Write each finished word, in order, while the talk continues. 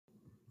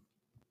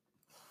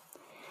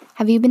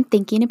Have you been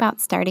thinking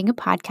about starting a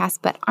podcast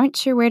but aren't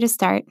sure where to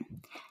start?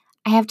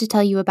 I have to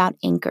tell you about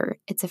Anchor.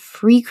 It's a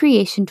free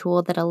creation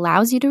tool that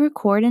allows you to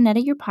record and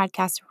edit your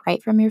podcast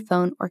right from your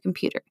phone or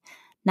computer.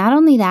 Not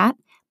only that,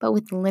 but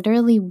with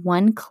literally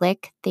one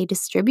click, they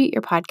distribute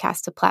your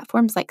podcast to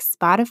platforms like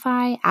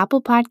Spotify,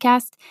 Apple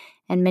Podcasts,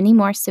 and many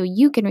more so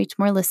you can reach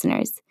more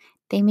listeners.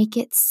 They make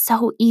it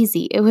so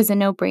easy. It was a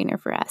no-brainer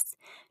for us.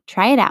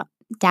 Try it out.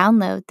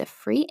 Download the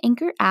free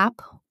Anchor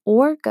app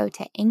or go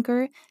to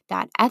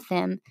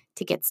anchor.fm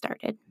to get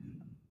started.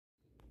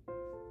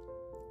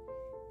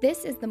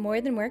 This is the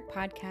More Than Work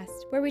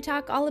podcast, where we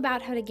talk all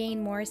about how to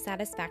gain more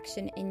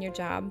satisfaction in your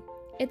job.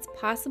 It's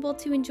possible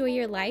to enjoy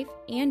your life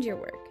and your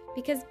work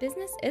because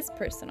business is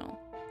personal.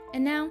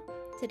 And now,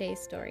 today's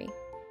story.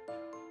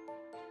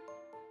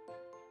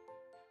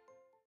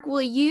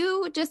 Will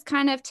you just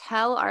kind of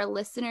tell our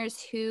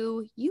listeners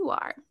who you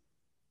are?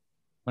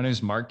 My name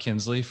is Mark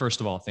Kinsley.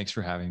 First of all, thanks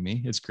for having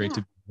me. It's great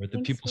to be with the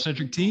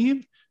People-Centric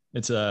team.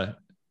 It's a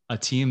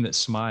team that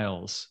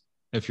smiles.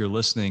 If you're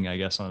listening, I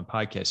guess, on a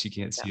podcast, you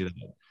can't see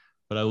that.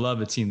 But I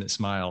love a team that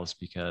smiles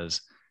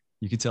because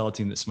you can tell a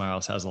team that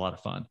smiles has a lot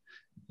of fun.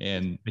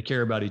 And they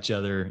care about each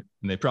other,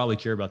 and they probably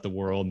care about the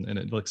world. And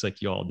it looks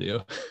like you all do,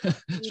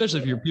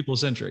 especially if you're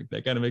people-centric.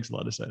 That kind of makes a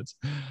lot of sense.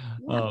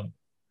 Yeah.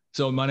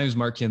 So my name is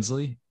Mark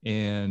Kinsley,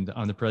 and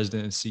I'm the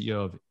president and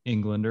CEO of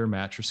Englander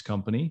Mattress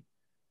Company.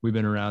 We've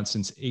been around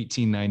since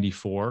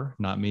 1894,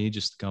 not me,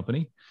 just the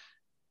company.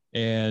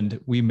 And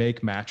we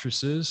make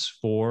mattresses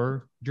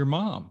for your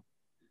mom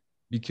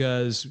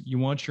because you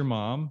want your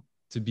mom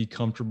to be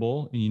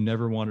comfortable and you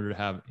never want her to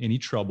have any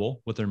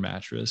trouble with her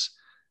mattress.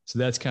 So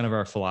that's kind of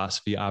our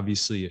philosophy.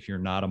 Obviously, if you're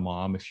not a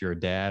mom, if you're a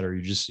dad, or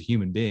you're just a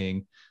human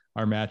being,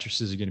 our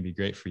mattresses are going to be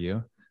great for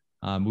you.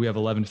 We have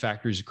 11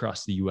 factories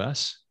across the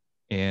US,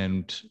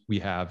 and we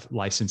have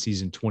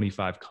licensees in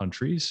 25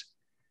 countries.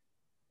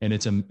 And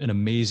it's an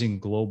amazing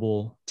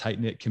global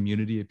tight-knit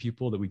community of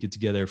people that we get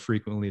together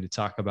frequently to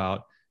talk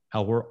about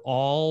how we're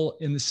all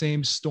in the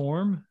same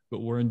storm,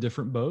 but we're in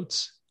different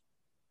boats.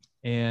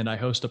 And I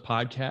host a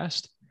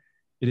podcast.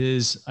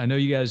 I know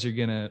you guys are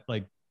going to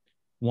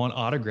want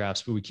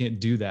autographs, but we can't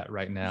do that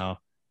right now.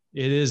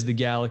 It is the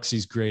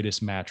galaxy's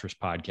greatest mattress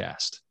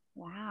podcast.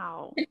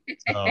 Wow.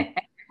 So,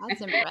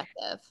 that's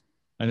impressive.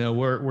 I know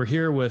we're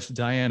here with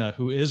Diana,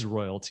 who is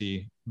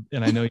royalty.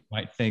 And I know you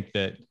might think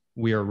that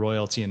we are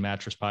royalty in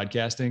mattress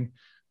podcasting.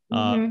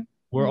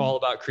 We're all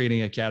about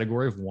creating a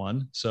category of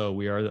one. So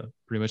we are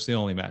pretty much the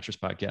only mattress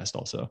podcast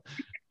also.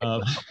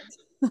 But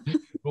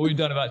we've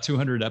done about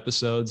 200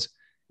 episodes,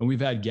 and we've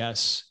had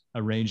guests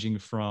ranging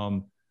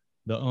from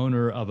the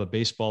owner of a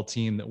baseball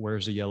team that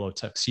wears a yellow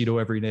tuxedo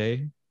every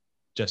day,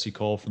 Jesse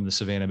Cole from the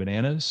Savannah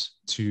Bananas,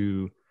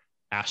 to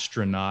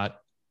astronaut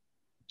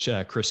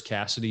Chris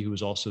Cassidy, who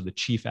was also the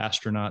chief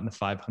astronaut and the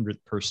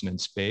 500th person in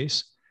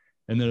space.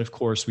 And then, of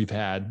course, we've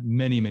had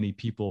many, many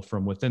people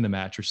from within the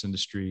mattress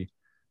industry,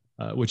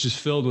 which is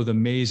filled with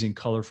amazing,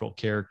 colorful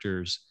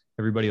characters.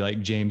 Everybody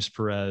like James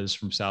Perez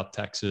from South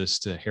Texas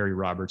to Harry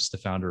Roberts, the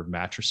founder of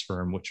Mattress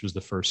Firm, which was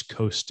the first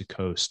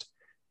coast-to-coast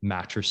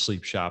mattress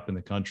sleep shop in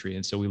the country.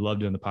 And so we love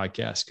doing the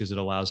podcast because it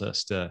allows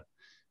us to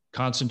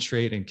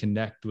concentrate and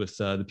connect with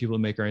the people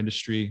that make our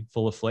industry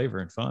full of flavor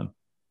and fun.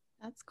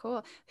 That's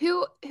cool.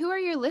 Who are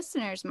your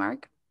listeners,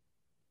 Mark?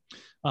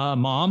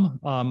 Mom.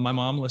 My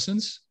mom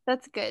listens.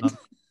 That's good.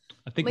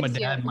 I think my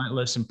dad might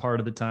listen part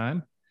of the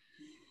time.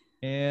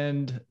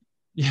 And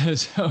yeah,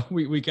 so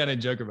we kind of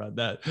joke about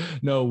that.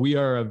 No, we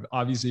are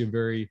obviously a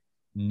very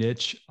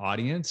niche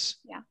audience.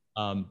 Yeah.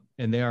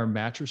 And they are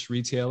mattress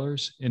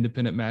retailers,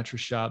 independent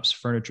mattress shops,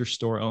 furniture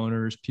store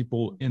owners,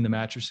 people in the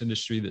mattress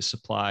industry that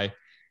supply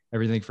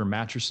everything from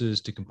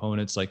mattresses to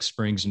components like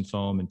springs and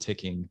foam and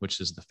ticking, which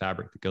is the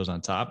fabric that goes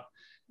on top.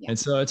 Yeah. And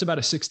so it's about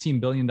a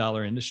 $16 billion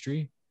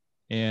industry.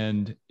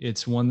 And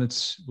it's one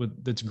that's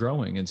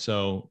growing. And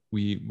so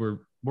we're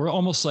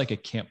almost like a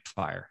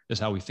campfire is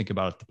how we think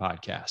about it, the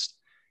podcast.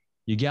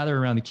 You gather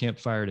around the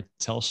campfire to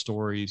tell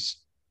stories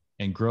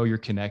and grow your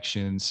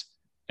connections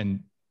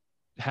and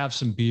have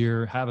some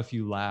beer, have a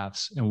few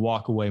laughs, and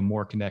walk away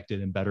more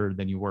connected and better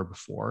than you were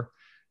before.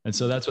 And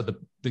so that's what the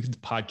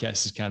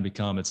podcast has kind of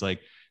become. It's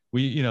like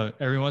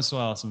every once in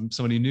a while,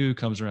 somebody new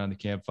comes around the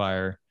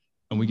campfire,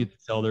 and we get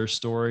to tell their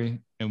story,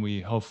 and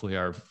we hopefully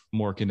are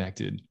more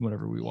connected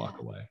whenever we walk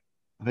away.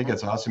 I think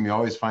it's awesome. You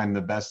always find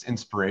the best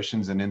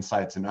inspirations and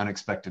insights in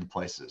unexpected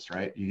places,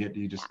 right?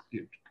 You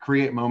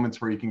create moments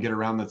where you can get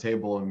around the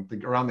table and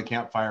around the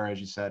campfire,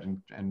 as you said,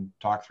 and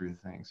talk through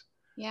things.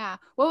 Yeah.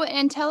 Well,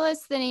 and tell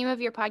us the name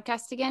of your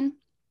podcast again.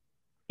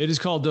 It is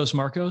called Dos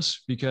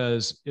Marcos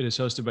because it is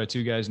hosted by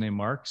two guys named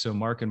Mark. So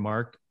Mark and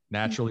Mark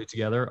naturally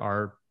together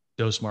are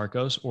Dos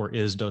Marcos, or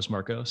is Dos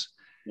Marcos.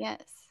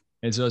 Yes.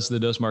 And so it's the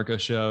Dos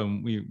Marcos show.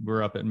 And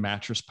we're up at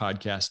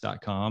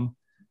mattresspodcast.com.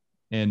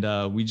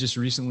 And we just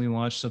recently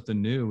launched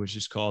something new, which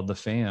is called The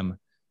Fam.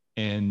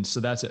 And so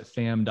that's at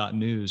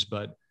fam.news.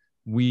 But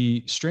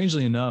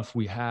strangely enough,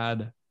 we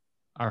had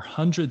our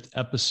 100th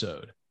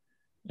episode.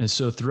 And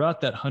so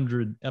throughout that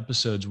 100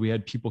 episodes, we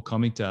had people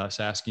coming to us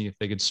asking if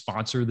they could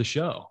sponsor the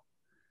show.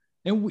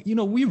 And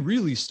we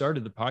really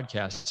started the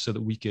podcast so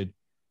that we could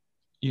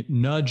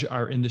nudge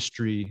our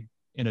industry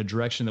in a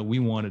direction that we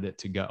wanted it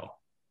to go,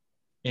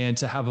 and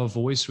to have a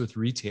voice with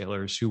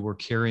retailers who were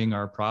carrying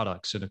our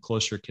products and a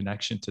closer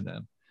connection to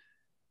them.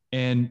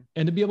 And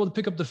to be able to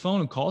pick up the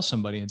phone and call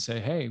somebody and say,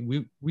 hey,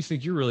 we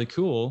think you're really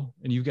cool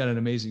and you've got an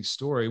amazing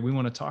story. We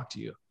want to talk to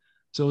you.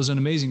 So it was an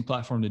amazing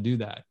platform to do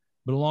that.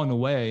 But along the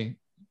way,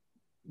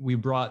 we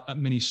brought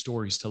many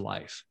stories to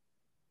life.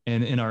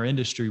 And in our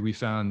industry, we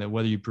found that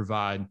whether you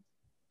provide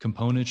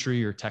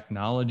componentry or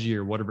technology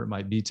or whatever it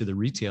might be to the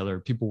retailer,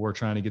 people were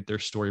trying to get their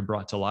story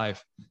brought to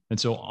life. And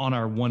so on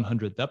our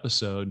 100th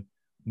episode,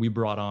 we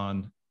brought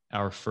on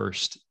our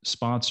first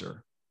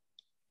sponsor.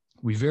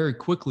 We very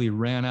quickly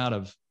ran out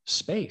of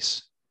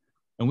space,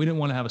 and we didn't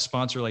want to have a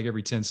sponsor like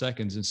every 10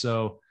 seconds. And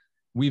so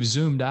we've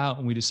zoomed out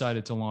and we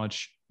decided to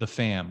launch the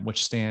FAM,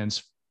 which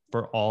stands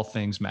for All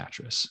Things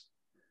Mattress.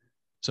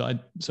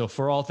 So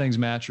for All Things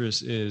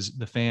Mattress is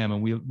the FAM.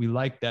 And we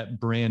like that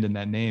brand and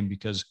that name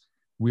because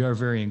we are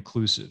very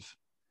inclusive,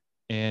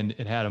 and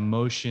it had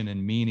emotion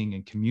and meaning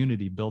and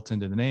community built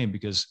into the name,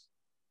 because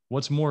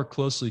what's more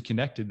closely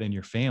connected than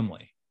your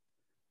family?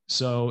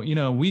 So,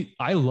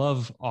 I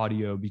love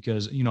audio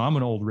because, I'm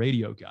an old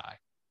radio guy.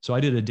 So I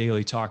did a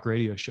daily talk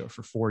radio show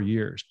for 4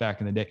 years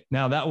back in the day.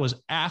 Now that was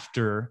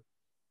after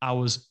I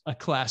was a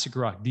classic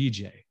rock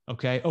DJ.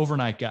 Okay.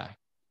 Overnight guy.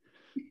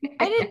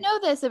 I didn't know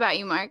this about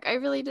you, Mark. I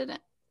really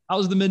didn't. I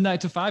was the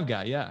midnight to 5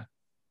 guy. Yeah.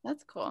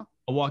 That's cool.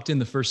 I walked in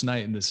the first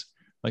night and this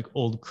like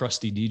old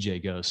crusty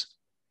DJ goes,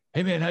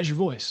 hey man, how's your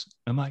voice?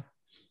 I'm like,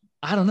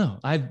 I don't know.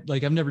 I've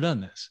never done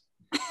this.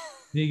 And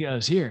he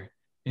goes, here.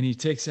 And he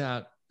takes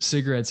out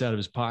cigarettes out of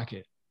his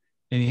pocket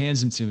and he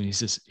hands them to me. He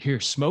says, here,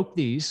 smoke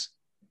these.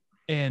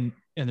 And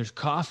there's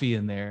coffee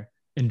in there,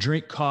 and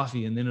drink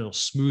coffee, and then it'll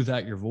smooth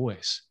out your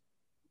voice.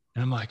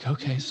 And I'm like,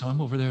 okay. So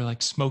I'm over there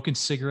like smoking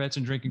cigarettes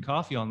and drinking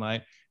coffee all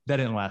night. That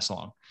didn't last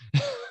long.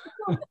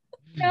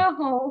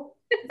 No.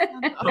 That's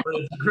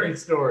a great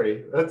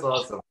story. That's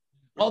awesome.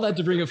 All that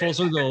to bring it full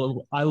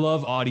circle. I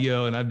love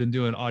audio, and I've been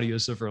doing audio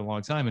stuff for a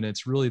long time. And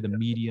it's really the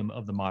medium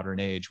of the modern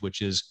age,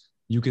 which is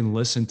you can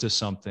listen to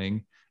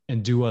something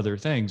and do other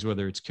things,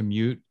 whether it's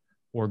commute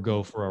or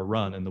go for a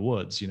run in the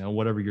woods,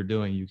 whatever you're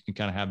doing, you can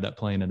kind of have that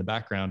playing in the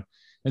background.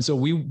 And so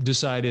we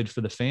decided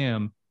for the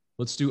FAM,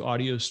 let's do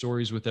audio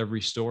stories with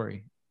every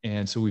story.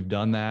 And so we've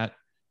done that.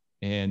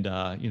 And,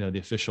 the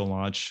official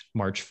launch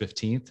March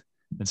 15th.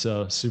 And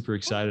so super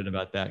excited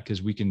about that,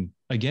 because we can,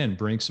 again,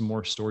 bring some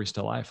more stories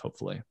to life,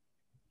 hopefully.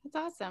 That's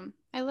awesome.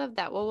 I love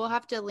that. Well, we'll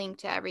have to link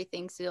to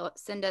everything. So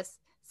send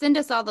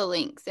us all the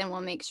links and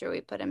we'll make sure we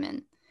put them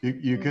in.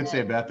 You could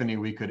say, Bethany,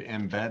 we could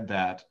embed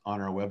that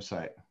on our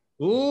website.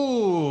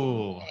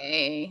 Ooh.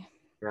 Hey.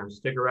 Yeah,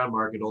 stick around,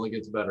 Mark. It only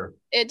gets better.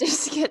 It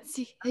just gets.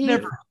 He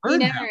never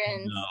ends.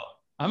 No.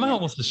 I'm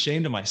almost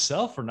ashamed of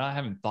myself for not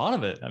having thought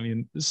of it. I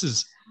mean, this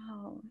is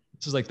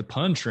like the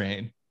pun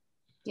train.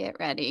 Get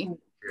ready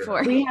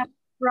We have a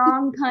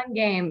strong pun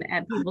game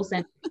at People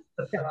Centric.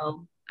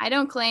 So I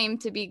don't claim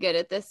to be good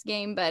at this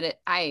game, but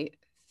I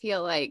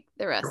feel like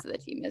the rest of the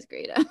team is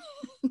great at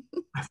it.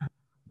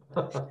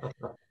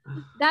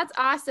 That's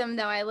awesome,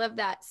 though. I love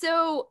that.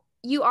 So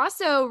you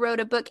also wrote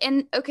a book,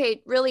 and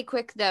okay, really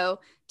quick though,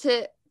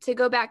 to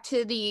go back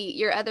to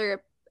your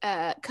other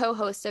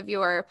co-host of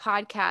your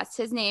podcast.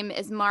 His name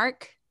is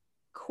Mark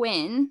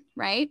Quinn,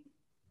 right?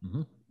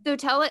 Mm-hmm. So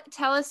tell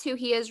us who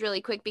he is really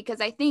quick,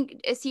 because I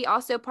think, is he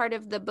also part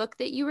of the book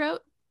that you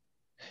wrote?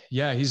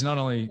 Yeah, he's not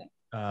only,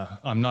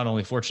 I'm not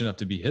only fortunate enough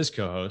to be his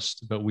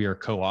co-host, but we are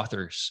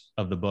co-authors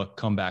of the book,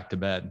 Come Back to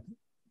Bed.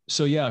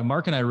 So yeah,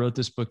 Mark and I wrote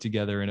this book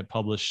together, and it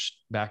published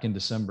back in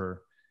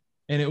December.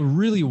 And it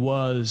really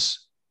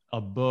was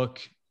a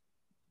book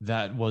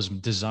that was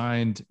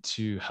designed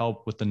to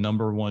help with the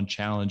number one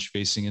challenge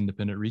facing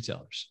independent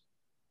retailers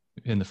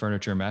in the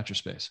furniture and mattress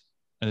space.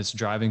 And it's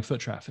driving foot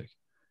traffic.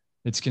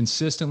 It's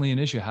consistently an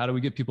issue. How do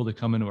we get people to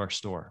come into our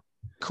store?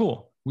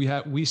 Cool.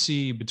 We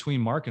see, between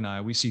Mark and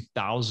I, we see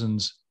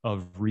thousands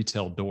of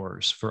retail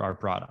doors for our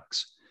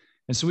products.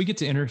 And so we get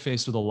to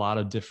interface with a lot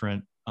of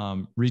different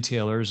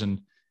retailers.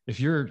 And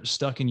if you're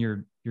stuck in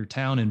your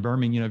town in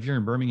Birmingham, if you're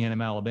in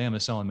Birmingham, Alabama,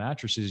 selling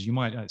mattresses, you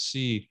might not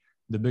see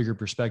the bigger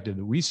perspective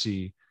that we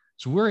see.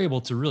 So we're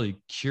able to really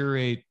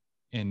curate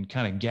and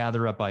kind of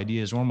gather up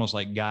ideas, almost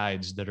like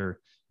guides that are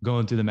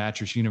going through the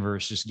mattress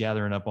universe, just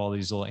gathering up all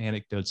these little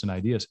anecdotes and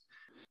ideas.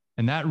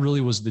 And that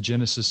really was the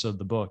genesis of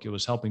the book. It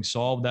was helping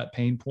solve that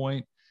pain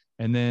point.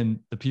 And then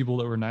the people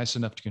that were nice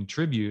enough to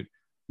contribute,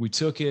 we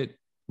took it,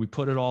 we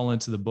put it all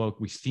into the book,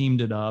 we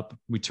themed it up,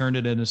 we turned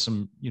it into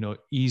some,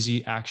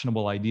 easy,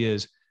 actionable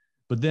ideas.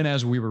 But then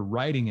as we were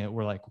writing it,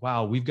 we're like,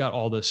 wow, we've got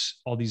all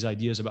these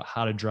ideas about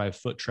how to drive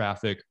foot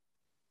traffic.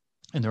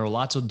 And there are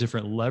lots of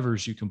different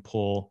levers you can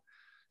pull.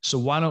 So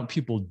why don't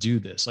people do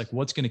this? Like,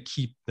 what's going to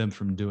keep them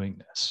from doing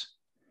this?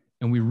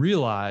 And we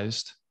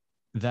realized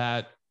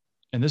that,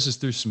 and this is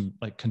through some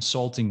like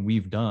consulting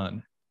we've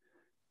done,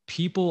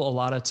 people a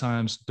lot of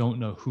times don't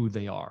know who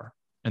they are,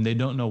 and they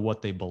don't know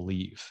what they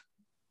believe,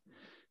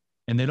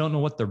 and they don't know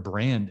what their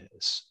brand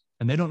is.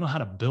 and they don't know how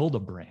to build a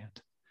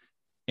brand.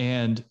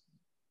 And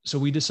so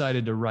we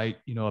decided to write,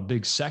 a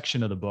big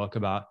section of the book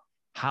about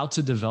how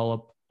to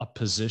develop a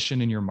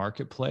position in your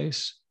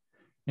marketplace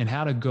and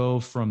how to go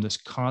from this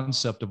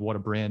concept of what a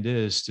brand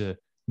is to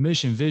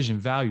mission, vision,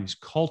 values,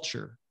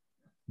 culture,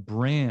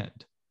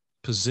 brand,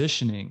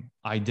 positioning,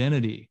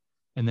 identity,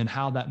 and then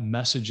how that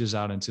messages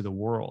out into the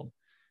world.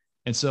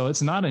 And so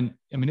it's not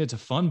it's a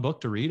fun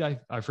book to read.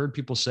 I've heard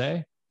people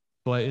say,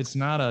 but it's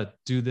not a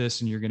do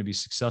this and you're going to be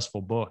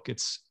successful book.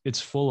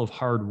 It's full of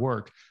hard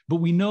work, but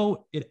we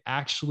know it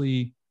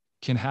actually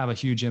can have a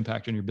huge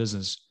impact on your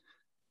business.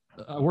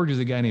 I worked with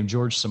a guy named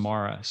George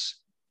Samaras,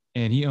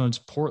 and he owns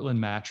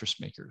Portland Mattress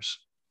Makers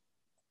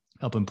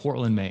up in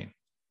Portland, Maine,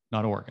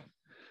 not Oregon.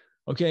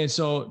 Okay.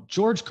 So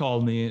George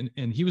called me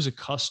and he was a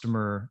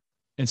customer.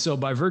 And so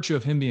by virtue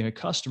of him being a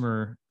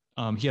customer,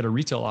 he had a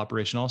retail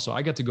operation also.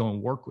 I got to go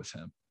and work with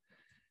him.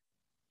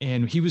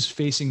 And he was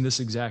facing this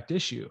exact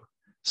issue.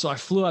 So I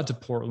flew out to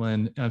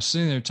Portland and I'm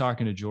sitting there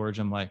talking to George.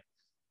 I'm like,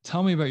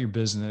 tell me about your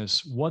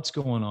business. What's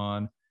going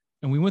on?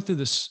 And we went through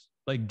this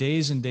like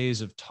days and days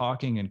of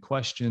talking and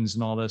questions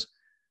and all this.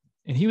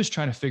 And he was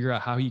trying to figure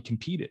out how he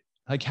competed.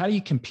 Like, how do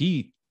you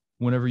compete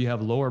whenever you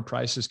have lower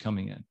prices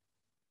coming in?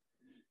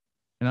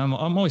 And I'm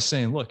always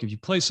saying, look, if you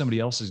play somebody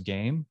else's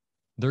game,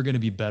 they're going to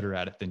be better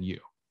at it than you.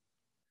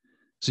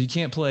 So you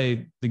can't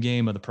play the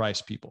game of the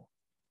price people.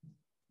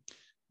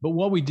 But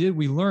what we did,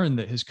 we learned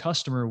that his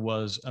customer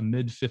was a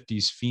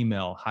mid-50s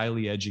female,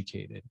 highly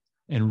educated,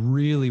 and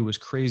really was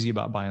crazy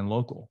about buying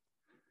local.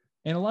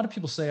 And a lot of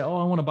people say, oh,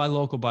 I want to buy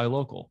local, buy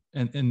local.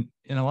 And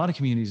in a lot of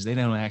communities, they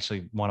don't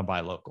actually want to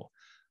buy local.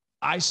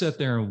 I sat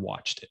there and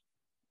watched it.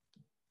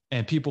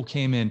 And people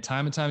came in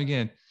time and time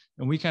again.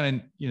 And we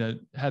kind of,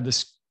 had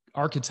this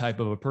archetype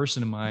of a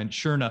person in mind.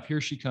 Sure enough, here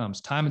she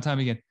comes time and time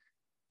again.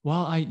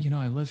 Well, I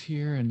live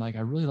here and I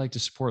really like to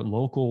support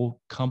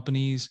local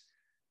companies.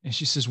 And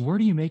she says, where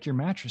do you make your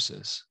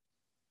mattresses?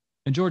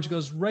 And George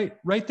goes, right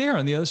there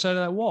on the other side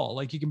of that wall.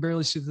 Like you can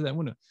barely see through that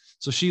window.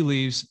 So she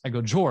leaves. I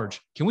go, George,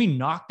 can we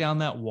knock down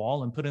that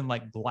wall and put in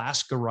like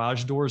glass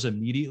garage doors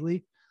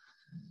immediately?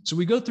 So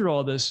we go through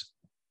all this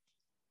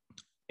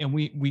and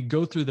we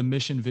go through the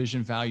mission,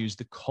 vision, values,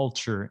 the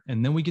culture,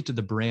 and then we get to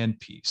the brand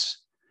piece.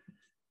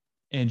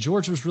 And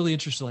George was really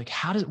interested, like,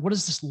 what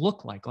does this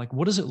look like? Like,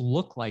 what does it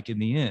look like in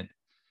the end?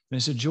 And I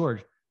said,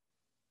 George,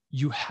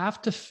 you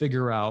have to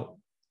figure out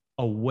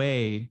a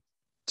way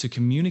to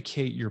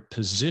communicate your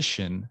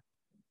position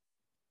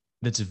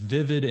that's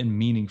vivid and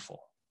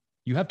meaningful.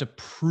 You have to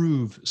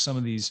prove some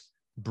of these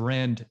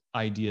brand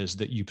ideas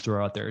that you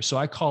throw out there. So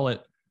I call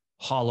it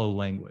hollow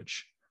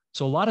language.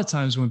 So a lot of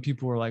times when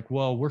people are like,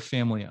 well, we're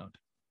family owned,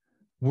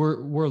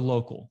 we're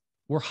local,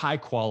 we're high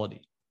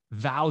quality,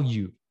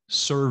 value,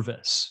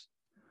 service,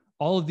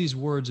 all of these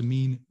words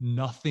mean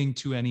nothing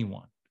to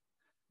anyone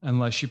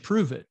unless you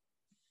prove it.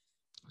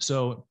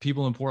 So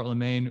people in Portland,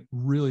 Maine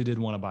really did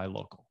want to buy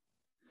local.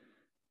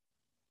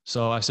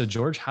 So I said,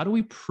 George, how do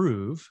we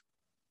prove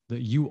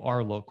that you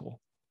are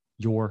local,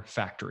 your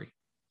factory?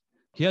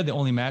 He had the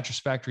only mattress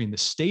factory in the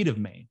state of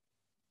Maine.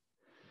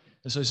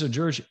 And so I said,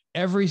 George,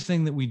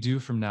 everything that we do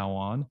from now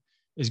on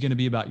is going to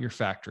be about your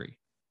factory.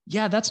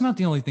 Yeah, that's not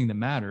the only thing that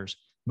matters,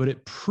 but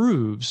it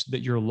proves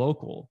that you're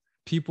local.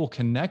 People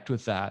connect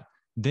with that.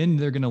 Then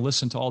they're going to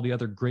listen to all the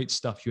other great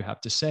stuff you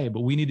have to say.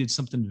 But we needed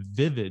something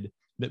vivid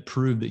that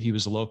proved that he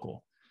was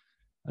local.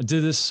 I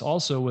did this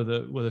also with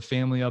a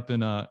family up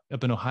in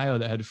Ohio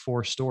that had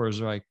 4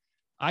 stores. Like,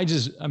 I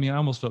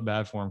almost felt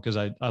bad for them because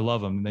I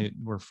love them and they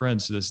were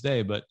friends to this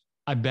day, but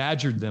I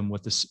badgered them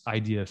with this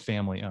idea of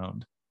family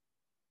owned.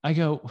 I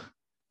go,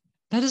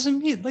 that doesn't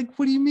mean, like,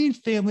 what do you mean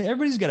family?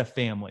 Everybody's got a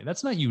family.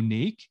 That's not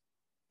unique.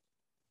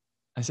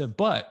 I said,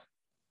 but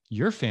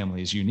your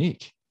family is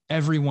unique.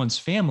 Everyone's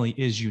family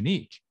is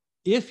unique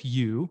if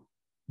you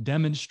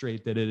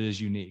demonstrate that it is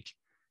unique.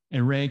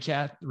 And Ray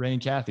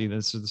and Kathy,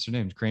 that's their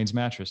names, Crane's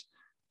Mattress.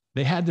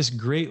 They had this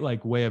great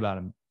way about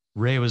him.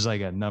 Ray was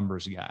like a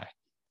numbers guy.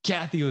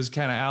 Kathy was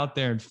kind of out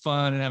there and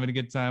fun and having a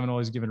good time and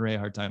always giving Ray a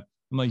hard time.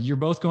 I'm like, you're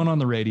both going on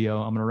the radio.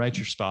 I'm going to write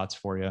your spots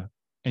for you.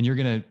 And you're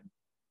going to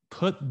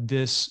put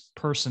this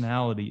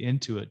personality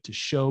into it to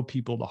show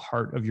people the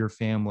heart of your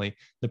family,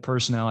 the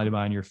personality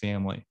behind your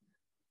family.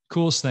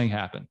 Coolest thing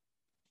happened.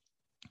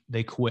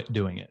 They quit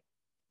doing it.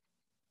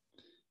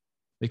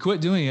 They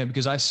quit doing it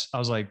because I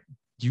was like,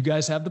 you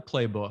guys have the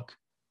playbook,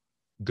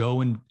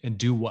 go and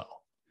do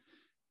well.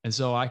 And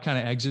so I kind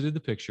of exited the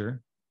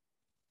picture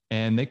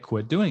and they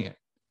quit doing it.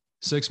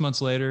 6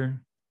 months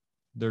later,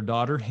 their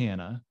daughter,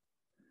 Hannah,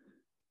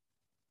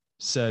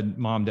 said,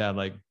 Mom,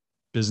 Dad,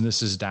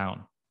 business is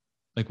down.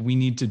 We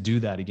need to do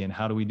that again.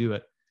 How do we do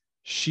it?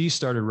 She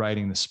started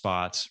writing the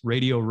spots.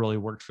 Radio really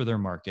worked for their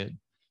market.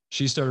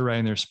 She started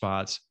writing their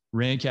spots.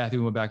 Ray and Kathy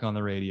went back on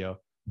the radio.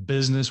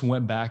 Business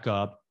went back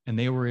up. And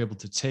they were able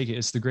to take it.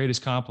 It's the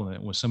greatest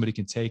compliment when somebody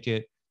can take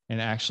it and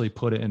actually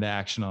put it into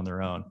action on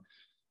their own.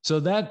 So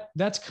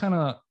that's kind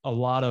of a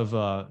lot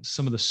of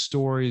some of the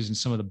stories and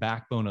some of the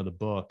backbone of the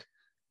book.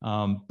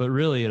 But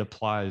really it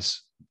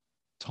applies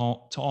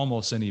to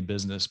almost any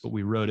business, but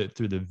we wrote it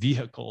through the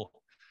vehicle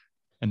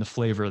and the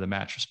flavor of the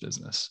mattress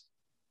business.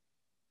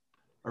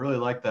 I really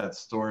like that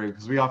story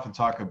because we often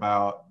talk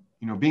about,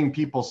 being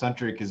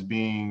people-centric is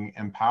being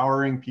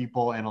empowering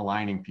people and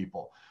aligning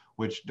people,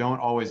 which don't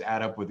always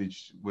add up with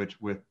each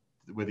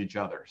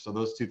other. So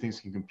those two things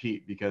can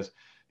compete because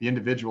the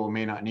individual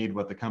may not need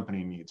what the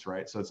company needs,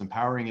 right? So it's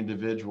empowering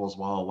individuals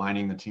while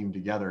aligning the team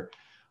together.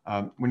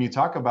 When you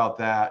talk about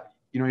that,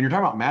 and you're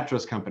talking about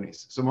mattress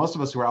companies. So most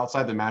of us who are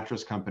outside the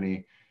mattress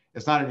company,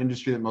 it's not an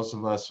industry that most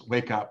of us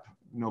wake up,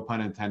 no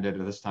pun intended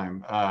at this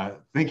time,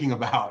 thinking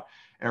about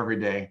every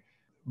day.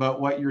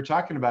 But what you're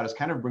talking about is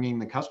kind of bringing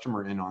the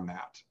customer in on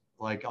that.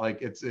 Like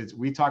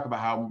we talk about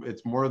how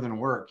it's more than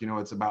work,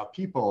 it's about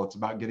people, it's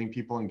about getting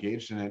people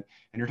engaged in it.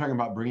 And you're talking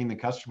about bringing the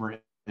customer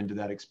into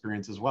that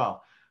experience as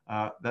well.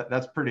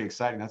 That's pretty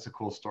exciting. That's a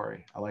cool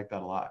story. I like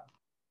that a lot.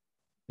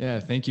 Yeah,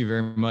 thank you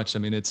very much. I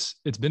mean, it's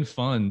been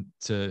fun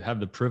to have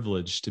the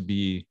privilege to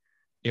be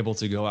able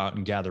to go out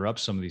and gather up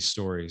some of these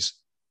stories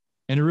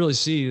and to really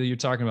see, you're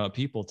talking about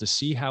people, to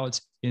see how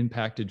it's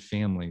impacted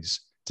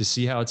families, to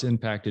see how it's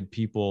impacted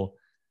people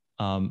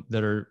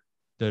that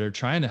are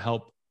trying to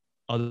help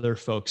other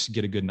folks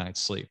get a good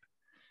night's sleep.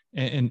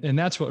 And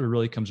that's what it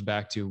really comes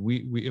back to.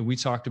 We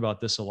talked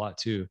about this a lot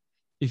too.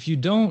 If you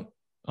don't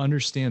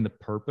understand the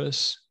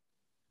purpose,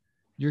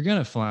 you're going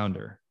to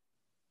flounder.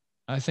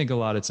 I think a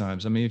lot of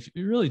times, I mean, if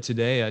you really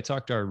today, I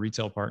talk to our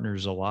retail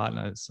partners a lot, and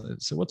I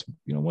say,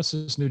 what's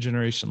this new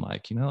generation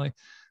like? Like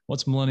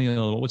what's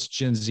millennial, what's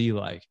Gen Z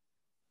like?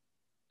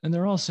 And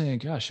they're all saying,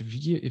 gosh,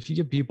 if you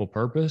give people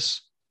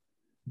purpose,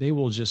 they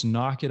will just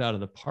knock it out of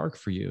the park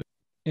for you.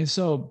 And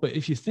so, but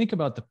if you think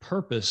about the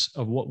purpose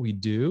of what we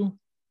do,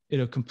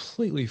 it'll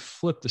completely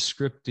flip the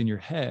script in your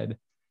head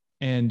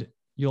and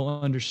you'll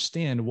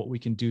understand what we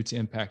can do to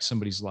impact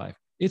somebody's life.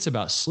 It's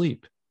about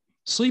sleep.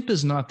 Sleep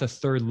is not the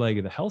third leg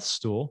of the health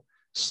stool.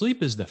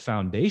 Sleep is the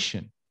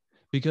foundation,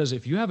 because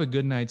if you have a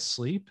good night's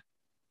sleep,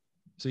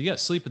 so you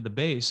got sleep at the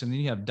base and then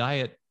you have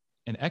diet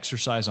and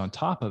exercise on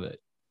top of it.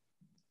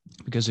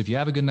 Because if you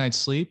have a good night's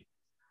sleep,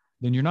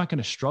 then you're not going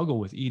to struggle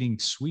with eating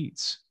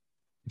sweets.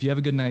 If you have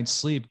a good night's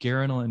sleep,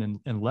 ghrelin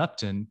and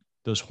leptin,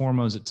 those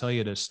hormones that tell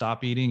you to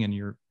stop eating and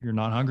you're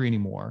not hungry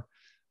anymore,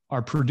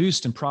 are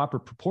produced in proper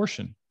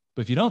proportion.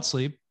 But if you don't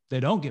sleep, they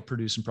don't get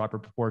produced in proper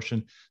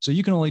proportion. So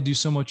you can only do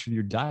so much with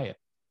your diet.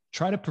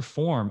 Try to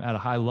perform at a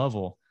high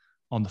level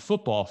on the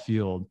football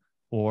field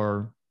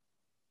or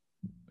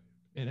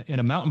in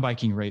a mountain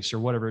biking race or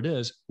whatever it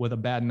is with a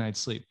bad night's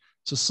sleep.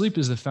 So sleep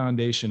is the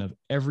foundation of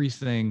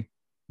everything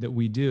that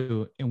we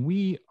do. And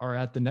we are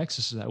at the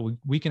nexus of that.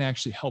 We can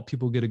actually help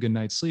people get a good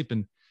night's sleep.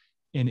 And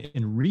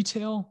in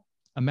retail,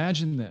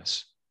 imagine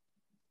this.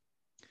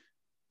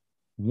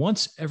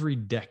 Once every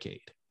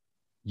decade,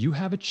 you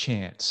have a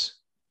chance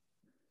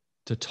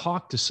to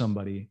talk to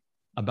somebody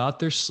about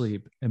their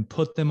sleep and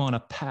put them on a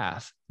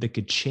path that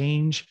could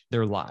change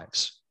their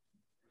lives.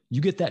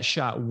 You get that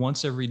shot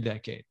once every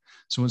decade.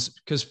 So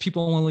because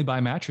people only buy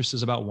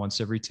mattresses about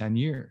once every 10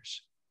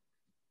 years.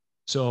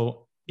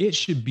 So it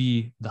should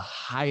be the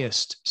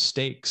highest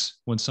stakes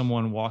when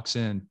someone walks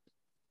in,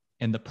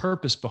 and the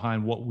purpose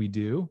behind what we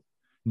do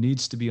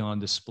needs to be on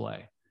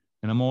display.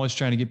 And I'm always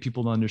trying to get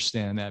people to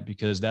understand that,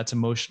 because that's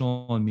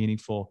emotional and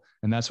meaningful,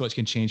 and that's what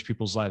can change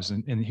people's lives.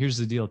 And here's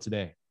the deal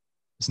today.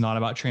 It's not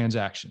about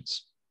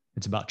transactions.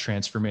 It's about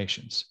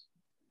transformations.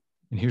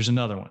 And here's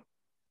another one.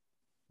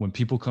 When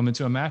people come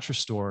into a mattress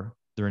store,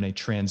 they're in a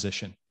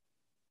transition.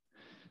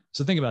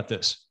 So think about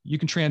this. You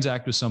can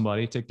transact with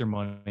somebody, take their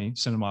money,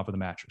 send them off with a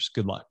mattress.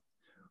 Good luck.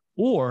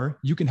 Or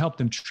you can help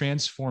them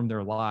transform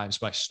their lives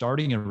by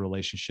starting a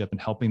relationship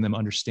and helping them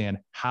understand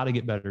how to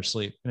get better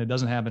sleep. And it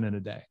doesn't happen in a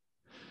day.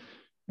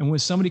 And when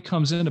somebody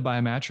comes in to buy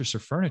a mattress or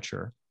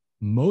furniture,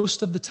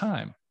 most of the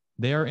time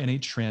they are in a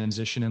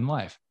transition in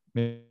life.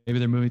 Maybe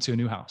they're moving to a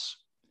new house.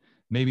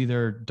 Maybe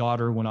their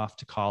daughter went off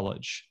to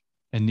college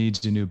and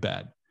needs a new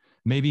bed.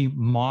 Maybe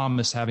mom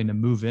is having to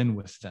move in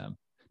with them.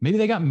 Maybe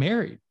they got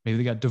married. Maybe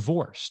they got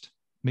divorced.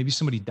 Maybe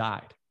somebody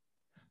died.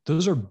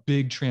 Those are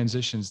big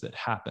transitions that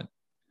happen.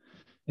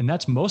 And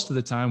that's most of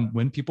the time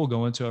when people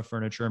go into a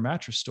furniture or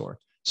mattress store.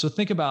 So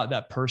think about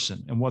that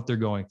person and what they're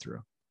going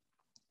through.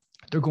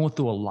 They're going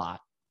through a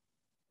lot.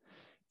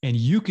 And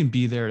you can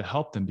be there to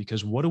help them,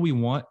 because what do we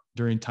want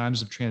during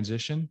times of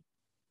transition?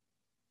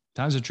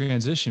 Times of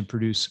transition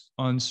produce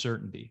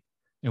uncertainty,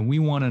 and we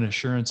want an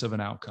assurance of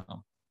an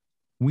outcome.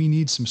 We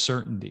need some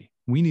certainty.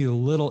 We need a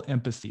little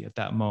empathy at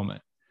that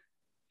moment.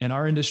 And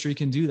our industry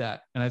can do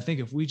that. And I think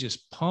if we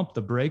just pump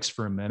the brakes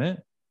for a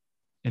minute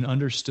and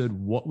understood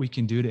what we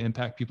can do to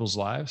impact people's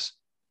lives,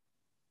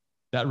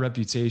 that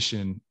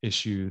reputation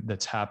issue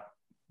that's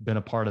been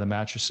a part of the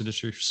mattress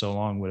industry for so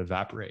long would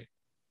evaporate.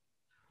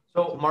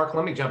 So Mark,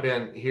 let me jump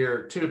in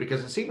here too,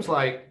 because it seems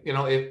like,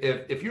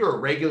 if you're a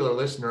regular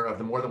listener of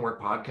the More Than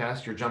Work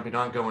podcast, you're jumping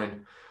on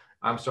going,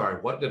 I'm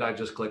sorry, what did I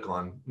just click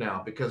on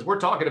now? Because we're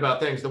talking about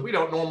things that we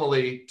don't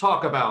normally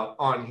talk about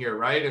on here,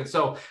 right? And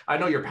so I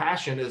know your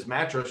passion is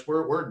mattress.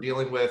 We're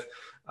dealing with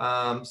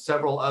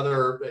several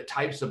other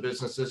types of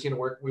businesses.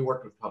 We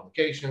work with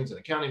publications and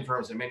accounting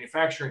firms and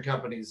manufacturing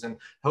companies and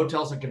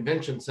hotels and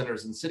convention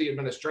centers and city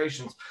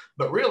administrations.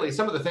 But really,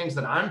 some of the things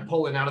that I'm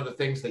pulling out of the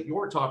things that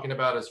you're talking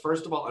about is,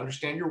 first of all,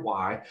 understand your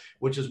why,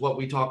 which is what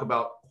we talk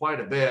about quite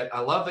a bit.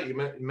 I love that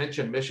you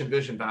mentioned mission,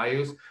 vision,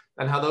 values,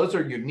 and how those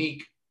are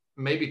unique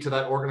maybe to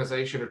that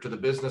organization or to the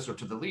business or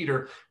to the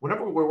leader.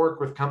 Whenever we work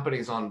with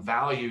companies on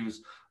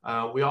values,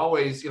 we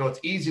always, it's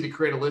easy to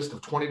create a list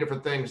of 20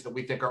 different things that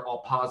we think are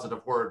all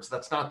positive words.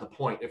 That's not the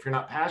point. If you're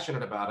not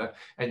passionate about it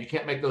and you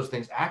can't make those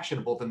things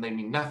actionable, then they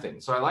mean nothing.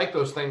 So I like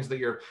those things that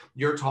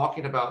you're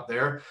talking about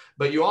there.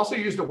 But you also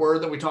used a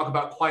word that we talk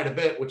about quite a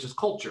bit, which is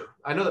culture.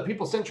 I know that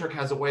People Centric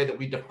has a way that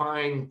we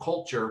define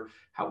culture.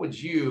 How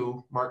would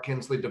you, Mark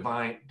Kinsley,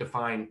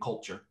 define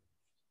culture?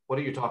 What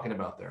are you talking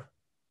about there?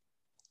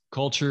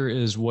 Culture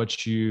is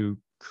what you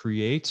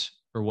create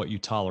or what you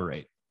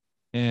tolerate.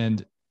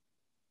 And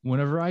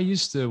whenever I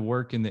used to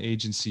work in the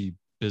agency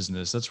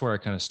business, that's where I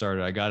kind of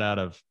started. I got out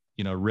of,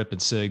 ripping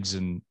cigs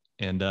and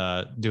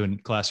doing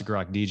classic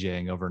rock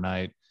DJing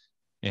overnight,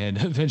 and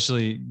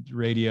eventually did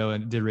radio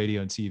and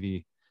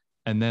TV.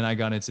 And then I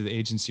got into the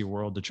agency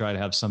world to try to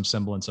have some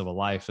semblance of a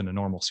life and a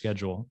normal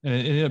schedule. And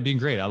it ended up being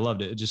great. I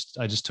loved it.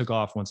 I just took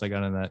off once I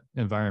got in that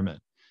environment.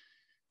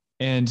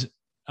 And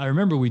I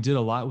remember we did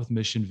a lot with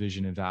mission,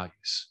 vision, and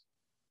values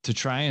to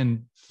try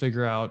and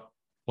figure out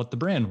what the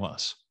brand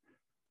was.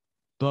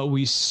 But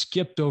we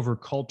skipped over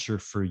culture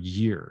for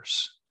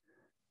years.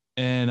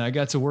 And I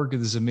got to work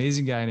with this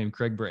amazing guy named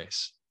Craig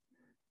Brace.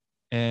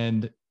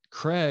 And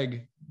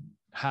Craig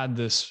had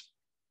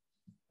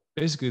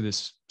basically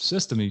this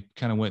system he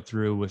kind of went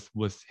through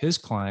with his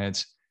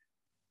clients.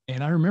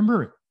 And I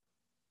remember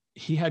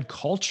he had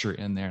culture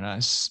in there, and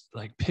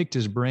I picked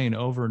his brain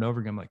over and over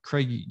again. I'm like,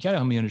 Craig, you got to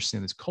help me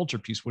understand this culture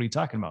piece. What are you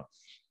talking about?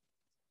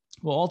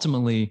 Well,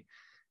 ultimately,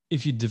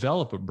 if you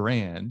develop a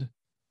brand,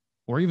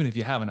 or even if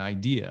you have an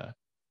idea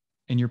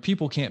and your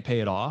people can't pay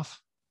it off,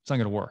 it's not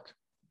going to work.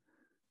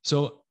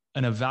 So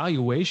an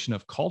evaluation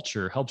of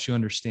culture helps you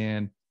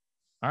understand,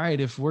 all right,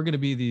 if we're going to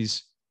be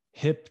these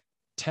hip,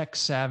 tech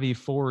savvy,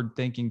 forward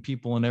thinking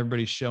people and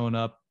everybody's showing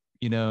up,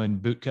 in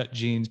bootcut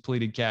jeans,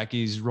 pleated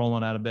khakis,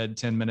 rolling out of bed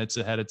 10 minutes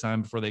ahead of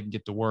time before they can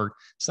get to work,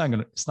 it's not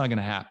going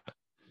to happen.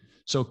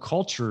 So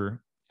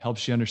culture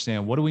helps you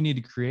understand, what do we need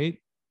to create?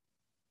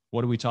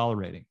 What are we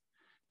tolerating?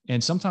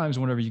 And sometimes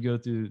whenever you go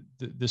through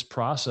this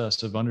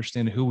process of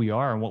understanding who we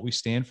are and what we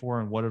stand for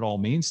and what it all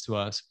means to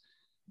us,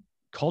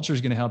 culture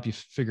is going to help you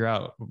figure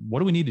out, what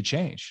do we need to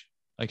change?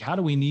 Like, how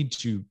do we need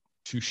to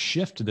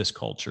shift this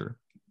culture?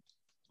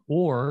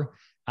 Or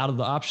out of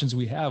the options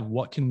we have,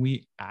 what can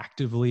we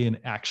actively and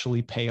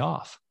actually pay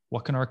off?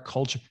 What can our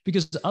culture,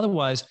 because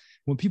otherwise,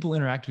 when people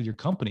interact with your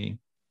company,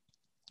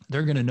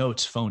 they're going to know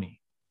it's phony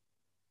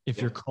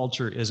if your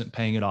culture isn't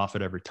paying it off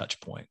at every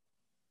touch point.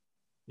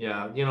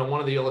 Yeah.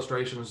 One of the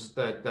illustrations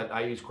that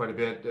I use quite a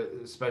bit,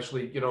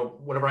 especially,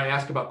 whenever I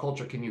ask about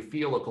culture, can you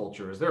feel a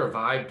culture? Is there a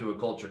vibe to a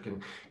culture?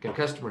 Can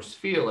customers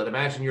feel it?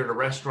 Imagine you're at a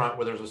restaurant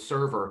where there's a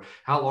server.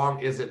 How long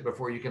is it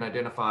before you can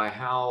identify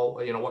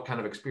what kind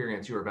of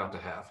experience you're about to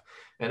have?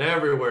 And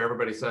everywhere,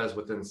 everybody says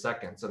within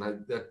seconds.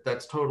 And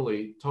that's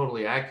totally,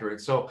 totally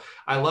accurate. So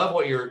I love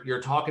what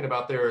you're talking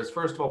about there is,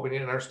 first of all, we need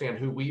to understand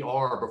who we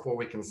are before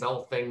we can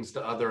sell things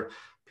to other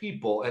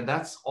people. And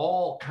that's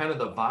all kind of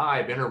the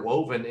vibe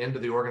interwoven into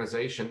the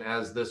organization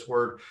as this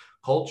word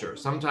culture.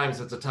 Sometimes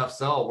it's a tough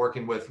sell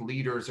working with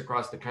leaders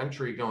across the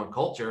country going,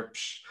 culture,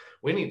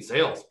 we need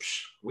sales,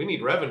 we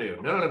need revenue.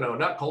 No,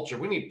 not culture.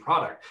 We need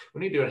product.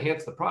 We need to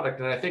enhance the product.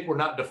 And I think we're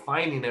not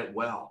defining it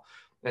well.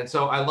 And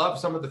so I love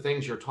some of the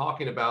things you're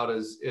talking about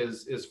is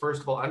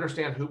first of all,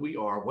 understand who we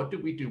are. What do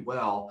we do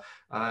well?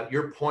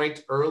 Your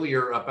point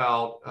earlier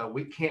about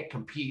we can't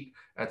compete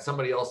at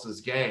somebody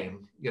else's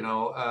game.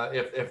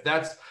 If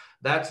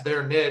that's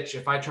their niche,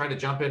 if I try to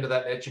jump into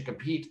that niche and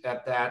compete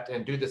at that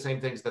and do the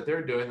same things that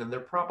they're doing, then they're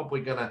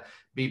probably going to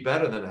be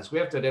better than us. We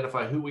have to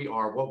identify who we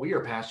are, what we are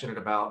passionate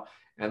about,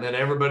 and then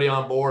everybody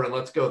on board, and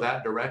let's go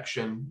that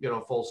direction,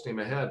 full steam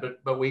ahead.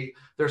 But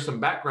there's some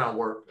background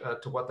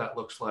work to what that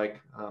looks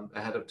like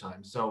ahead of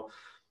time. So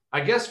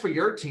I guess for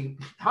your team,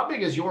 how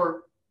big is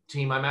your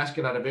team? I'm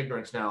asking out of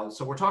ignorance now.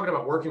 So we're talking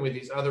about working with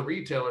these other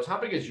retailers. How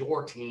big is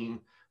your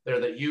team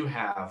there that you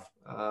have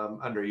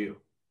under you?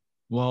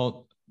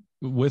 Well,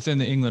 within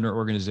the Englander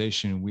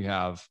organization, we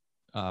have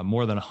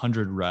more than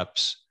 100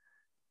 reps,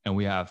 and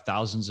we have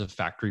thousands of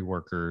factory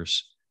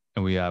workers,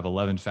 and we have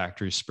 11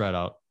 factories spread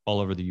out all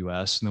over the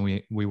US. And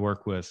then we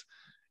work with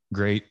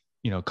great,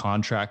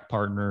 contract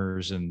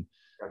partners. And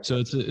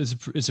so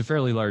it's a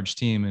fairly large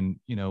team. And,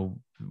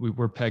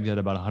 we're pegged at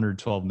about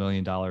 $112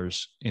 million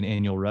in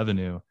annual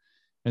revenue.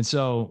 And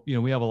so,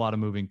 we have a lot of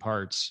moving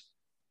parts.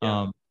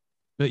 Yeah.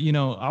 But,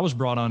 I was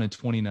brought on in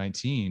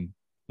 2019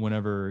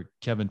 whenever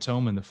Kevin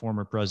Toman, the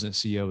former president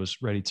CEO,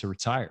 was ready to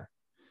retire.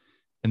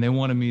 And they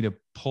wanted me to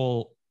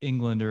pull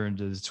Englander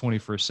into the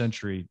 21st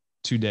century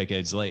 2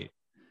 decades late.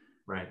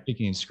 Right.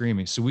 Kicking and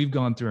screaming. So we've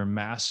gone through a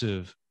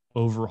massive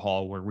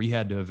overhaul where we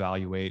had to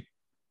evaluate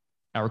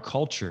our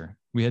culture.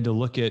 We had to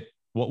look at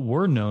what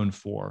we're known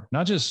for,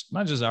 not just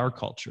our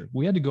culture.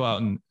 We had to go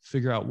out and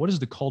figure out what is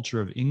the culture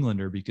of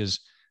Englander, because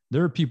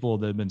there are people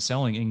that have been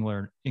selling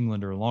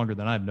Englander longer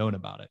than I've known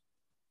about it.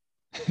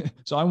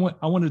 So I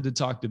wanted to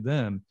talk to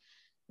them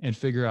and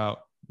figure out,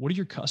 what do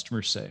your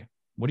customers say?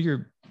 What do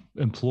your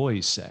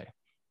employees say?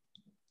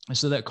 And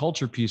so that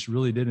culture piece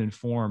really did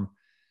inform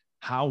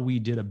how we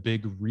did a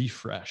big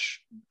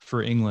refresh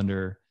for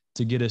Englander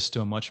to get us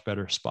to a much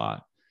better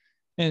spot.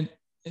 And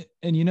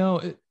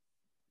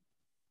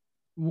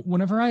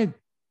whenever I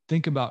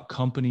think about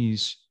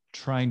companies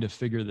trying to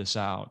figure this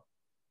out,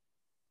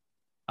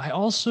 I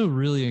also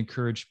really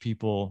encourage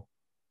people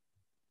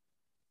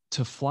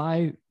to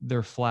fly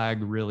their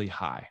flag really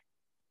high.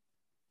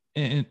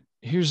 And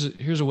here's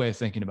a way of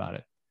thinking about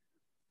it.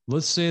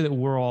 Let's say that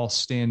we're all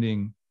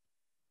standing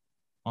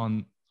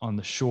on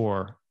the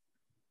shore,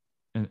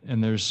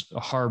 and there's a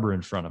harbor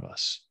in front of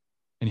us.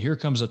 And here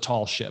comes a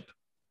tall ship,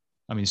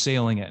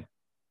 sailing in.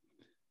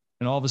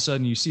 And all of a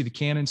sudden you see the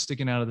cannon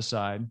sticking out of the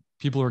side.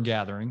 People are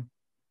gathering.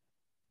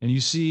 And you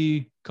see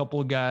a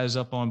couple of guys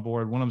up on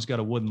board. One of them's got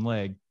a wooden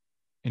leg,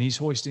 and he's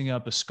hoisting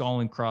up a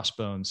skull and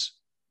crossbones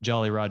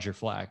Jolly Roger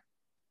flag.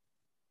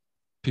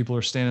 People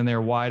are standing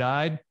there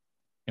wide-eyed.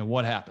 And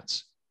what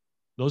happens?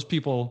 Those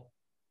people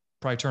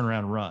probably turn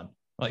around and run.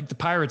 Like, the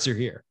pirates are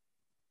here.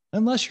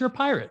 Unless you're a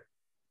pirate,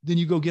 then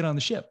you go get on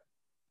the ship.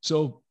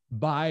 So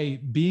by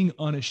being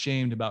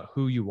unashamed about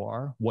who you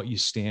are, what you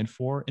stand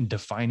for, and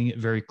defining it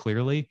very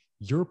clearly,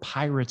 your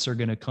pirates are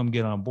going to come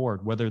get on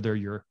board, whether they're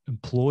your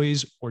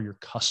employees or your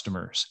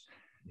customers.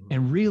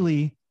 And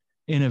really,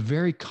 in a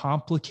very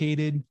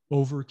complicated,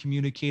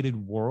 over-communicated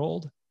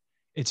world,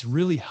 it's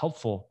really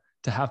helpful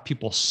to have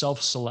people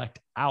self-select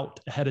out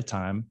ahead of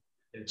time,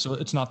 so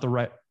it's not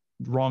the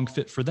wrong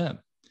fit for them.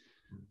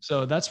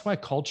 So that's why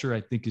culture,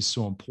 I think, is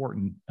so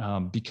important,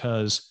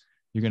 because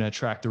you're going to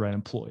attract the right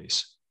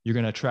employees. You're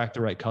going to attract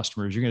the right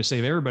customers. You're going to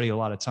save everybody a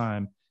lot of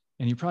time,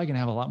 and you're probably going to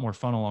have a lot more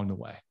fun along the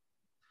way.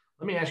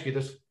 Let me ask you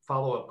this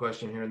follow-up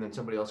question here, and then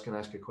somebody else can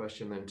ask a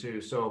question then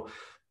too. So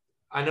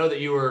I know that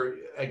we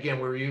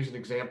were using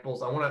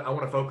examples. I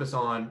want to focus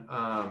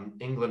on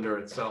Englander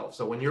itself.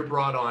 So when you're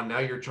brought on, now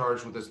you're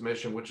charged with this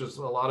mission, which is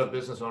a lot of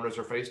business owners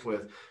are faced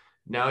with.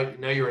 Now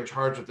you're in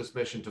charge of this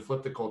mission to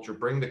flip the culture,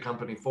 bring the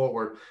company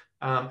forward.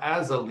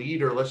 As a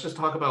leader, let's just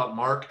talk about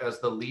Mark as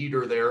the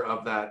leader there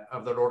of that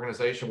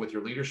organization with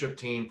your leadership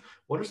team.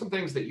 What are some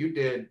things that you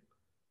did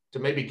to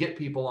maybe get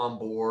people on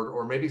board,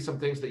 or maybe some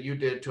things that you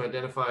did to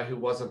identify who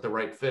wasn't the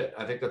right fit?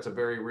 I think that's a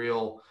very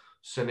real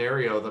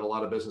scenario that a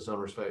lot of business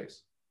owners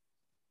face.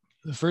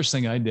 The first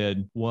thing I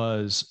did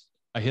was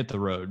I hit the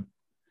road,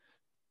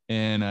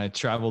 and I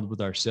traveled with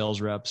our sales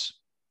reps,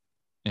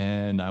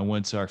 and I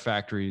went to our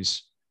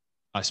factories.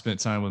 I spent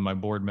time with my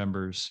board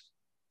members.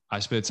 I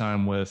spent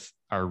time with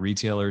our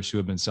retailers who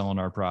have been selling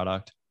our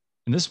product.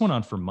 And this went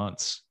on for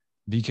months,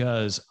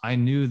 because I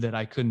knew that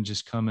I couldn't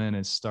just come in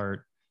and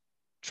start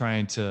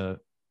trying to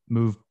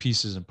move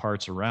pieces and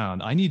parts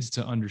around. I needed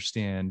to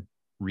understand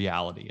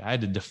reality. I had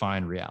to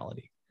define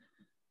reality.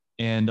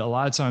 And a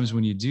lot of times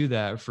when you do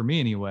that, for me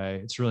anyway,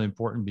 it's really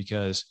important,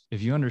 because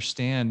if you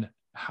understand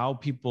how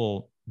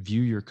people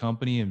view your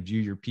company and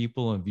view your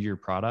people and view your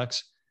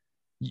products,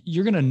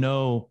 you're going to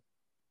know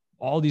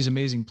all these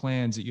amazing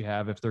plans that you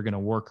have, if they're going to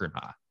work or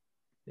not.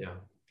 Yeah.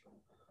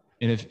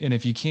 And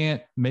if you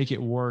can't make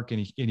it work,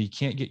 and you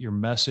can't get your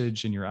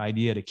message and your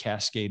idea to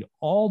cascade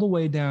all the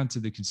way down to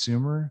the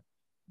consumer,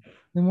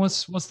 then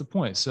what's the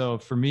point? So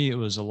for me, it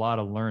was a lot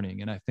of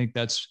learning. And I think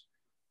that's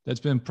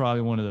been probably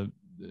one of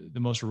the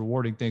most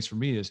rewarding things for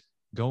me, is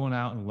going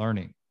out and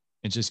learning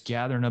and just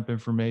gathering up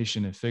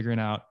information and figuring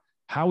out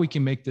how we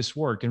can make this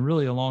work. And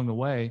really along the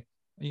way,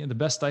 the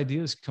best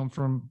ideas come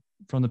from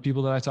the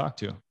people that I talk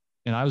to.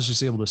 And I was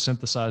just able to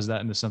synthesize that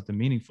into something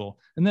meaningful.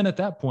 And then at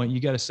that point, you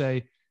got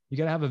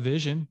to have a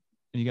vision,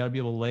 and you got to be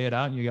able to lay it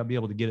out, and you got to be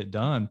able to get it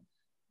done.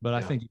 But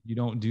I think if you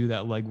don't do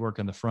that legwork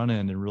on the front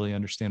end and really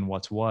understand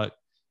what's what,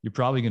 you're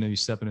probably going to be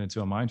stepping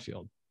into a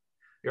minefield.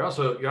 You're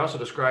also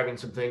describing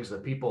some things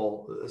that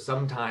people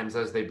sometimes,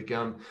 as they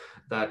become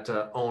that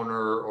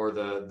owner or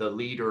the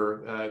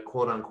leader,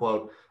 quote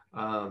unquote,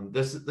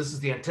 this is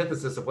the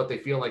antithesis of what they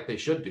feel like they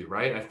should do,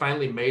 right? I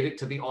finally made it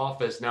to the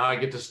office. Now I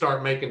get to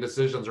start making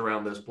decisions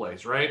around this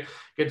place, right?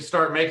 Get to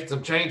start making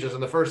some changes.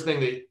 And the first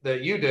thing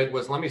that you did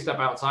was, let me step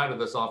outside of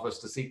this office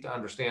to seek to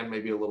understand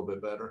maybe a little bit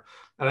better.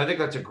 And I think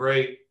that's a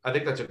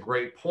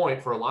great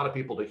point for a lot of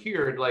people to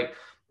hear. Like,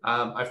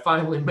 I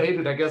finally made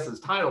it, I guess,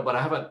 is title, but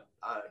I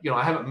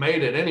haven't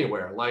made it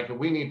anywhere. Like,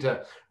 we need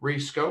to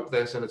rescope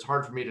this, and it's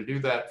hard for me to do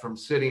that from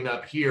sitting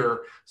up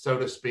here, so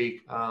to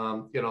speak.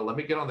 Let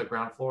me get on the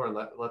ground floor, and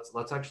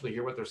let's actually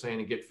hear what they're saying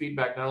and get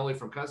feedback, not only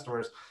from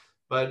customers,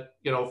 but,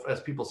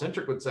 as People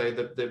Centric would say,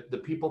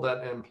 the people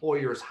that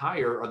employers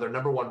hire are their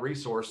number one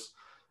resource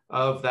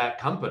of that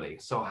company.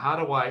 So how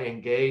do I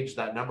engage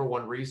that number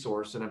one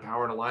resource and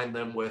empower and align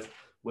them with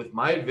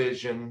my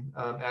vision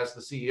as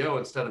the CEO,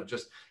 instead of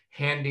just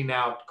handing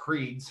out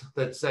creeds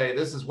that say,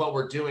 this is what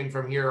we're doing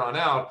from here on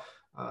out?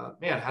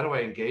 How do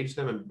I engage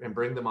them and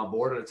bring them on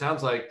board? And it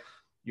sounds like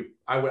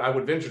I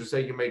would venture to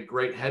say you made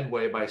great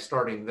headway by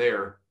starting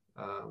there.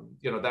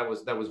 That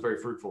was very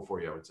fruitful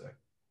for you, I would say.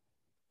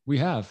 We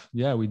have,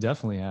 yeah, we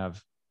definitely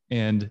have.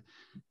 And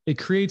it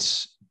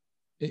creates,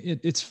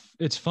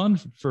 it's fun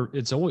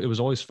it was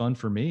always fun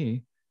for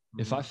me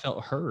if I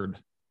felt heard.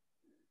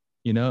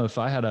 If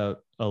I had a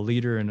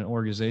leader in an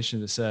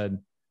organization that said,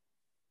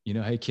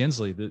 hey,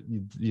 Kinsley,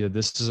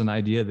 this is an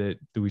idea that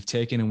we've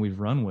taken and we've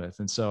run with.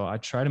 And so I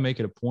try to make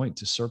it a point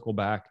to circle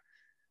back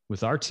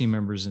with our team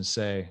members and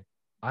say,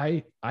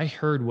 I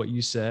heard what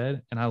you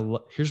said, and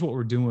here's what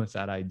we're doing with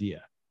that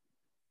idea.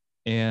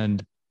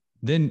 And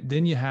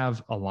then you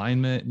have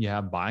alignment, you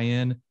have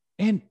buy-in.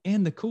 And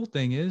the cool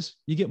thing is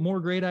you get more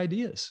great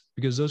ideas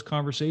because those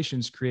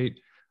conversations create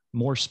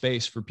more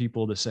space for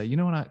people to say, you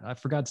know what, I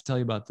forgot to tell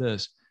you about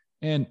this.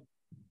 And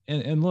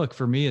look,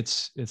 for me,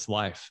 it's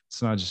life.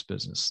 It's not just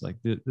business. Like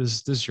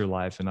this is your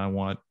life. And I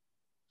want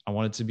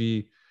it to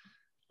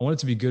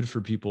be good for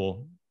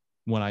people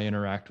when I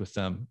interact with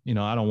them.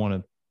 I don't want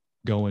to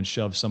go and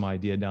shove some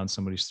idea down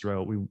somebody's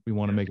throat. We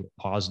want to make it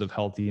a positive,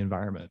 healthy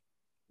environment.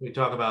 We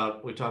talk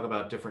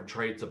about different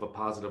traits of a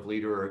positive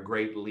leader or a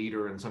great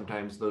leader, and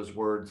sometimes those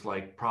words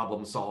like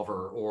problem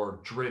solver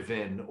or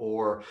driven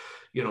or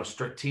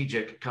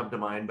strategic come to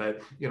mind.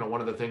 But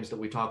one of the things that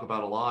we talk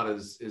about a lot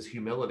is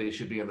humility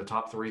should be in the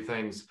top three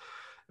things,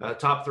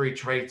 top three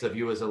traits of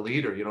you as a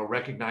leader.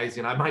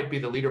 Recognizing I might be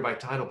the leader by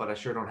title, but I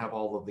sure don't have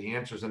all of the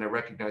answers, and I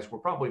recognize we're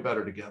probably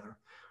better together.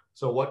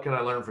 So what can I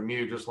learn from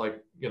you? Just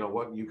like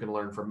what you can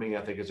learn from me,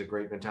 I think is a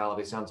great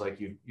mentality. Sounds like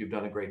you've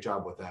done a great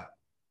job with that.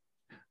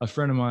 A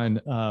friend of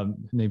mine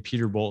named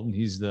Peter Bolton,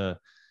 he's the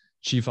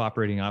chief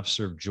operating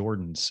officer of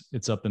Jordan's.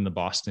 It's up in the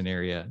Boston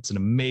area. It's an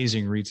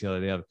amazing retailer.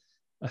 They have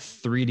a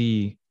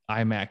 3D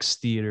IMAX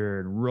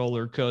theater and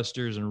roller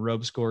coasters and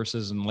ropes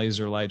courses and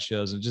laser light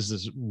shows and just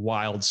this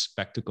wild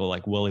spectacle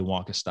like Willy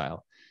Wonka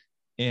style.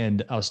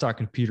 And I was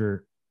talking to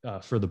Peter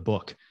for the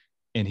book,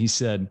 and he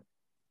said,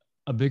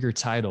 a bigger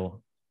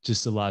title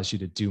just allows you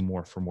to do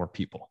more for more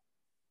people.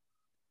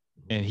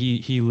 And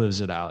he lives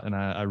it out. And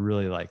I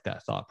really like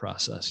that thought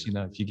process.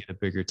 If you get a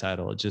bigger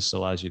title, it just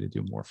allows you to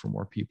do more for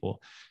more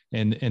people.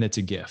 And it's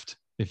a gift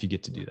if you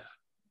get to do that.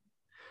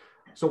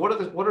 So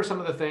what are some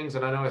of the things,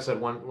 and I know I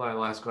said my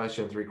last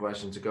question 3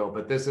 questions ago,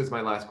 but this is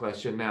my last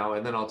question now,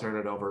 and then I'll turn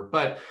it over.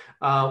 But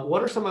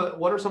what are some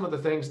of the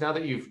things now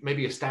that you've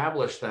maybe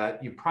established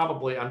that you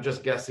probably, I'm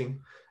just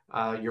guessing,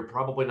 you're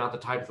probably not the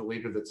type of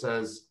leader that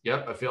says,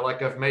 yep, I feel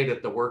like I've made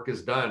it. The work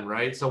is done,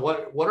 right? So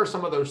what are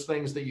some of those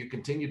things that you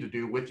continue to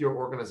do with your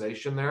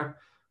organization there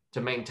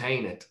to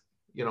maintain it,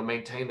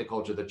 maintain the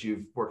culture that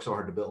you've worked so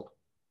hard to build?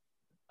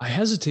 I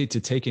hesitate to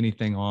take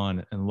anything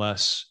on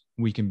unless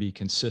we can be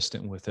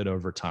consistent with it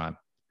over time,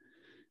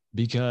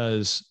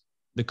 because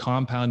the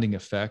compounding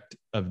effect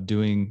of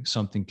doing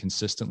something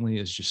consistently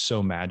is just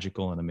so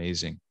magical and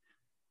amazing.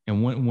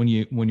 And when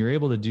you're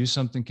able to do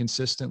something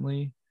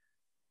consistently,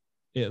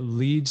 it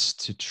leads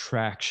to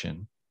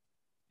traction,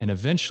 and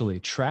eventually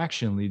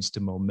traction leads to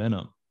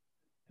momentum.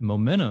 And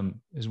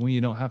momentum is when you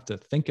don't have to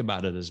think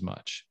about it as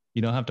much.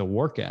 You don't have to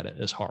work at it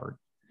as hard.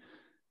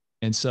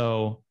 And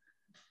so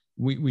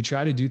we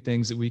try to do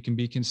things that we can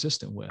be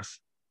consistent with.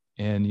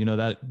 And,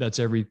 that's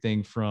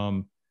everything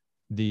from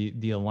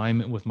the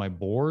alignment with my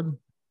board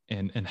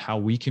and how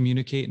we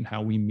communicate and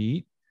how we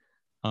meet,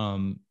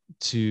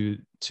 to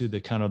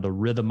the kind of the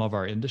rhythm of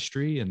our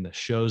industry and the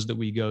shows that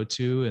we go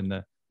to and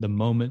the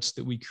moments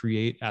that we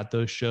create at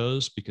those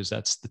shows, because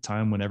that's the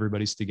time when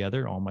everybody's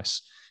together. All my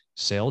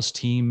sales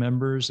team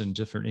members and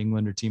different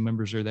Englander team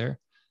members are there,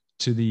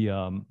 to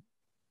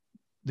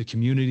the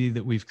community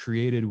that we've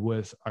created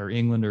with our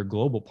Englander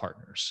global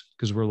partners,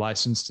 because we're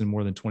licensed in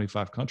more than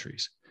 25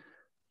 countries.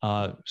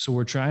 So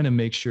we're trying to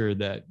make sure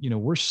that,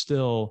 we're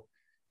still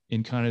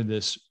in kind of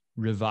this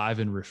revive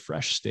and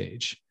refresh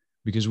stage,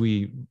 because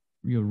we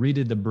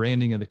redid the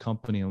branding of the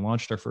company and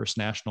launched our first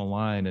national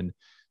line and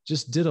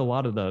just did a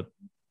lot of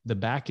the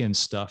back end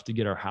stuff to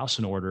get our house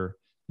in order.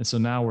 And so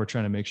now we're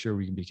trying to make sure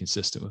we can be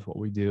consistent with what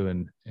we do.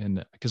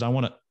 And because I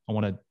want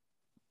to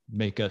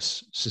make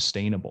us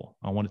sustainable.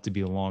 I want it to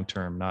be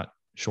long-term, not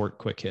short,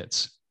 quick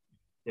hits.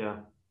 Yeah.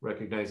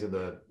 Recognizing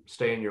the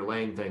stay in your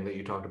lane thing that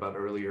you talked about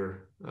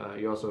earlier.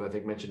 You also, I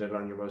think, mentioned it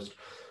on your most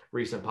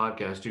recent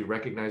podcast. You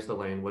recognize the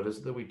lane. What is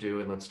it that we do?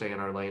 And let's stay in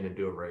our lane and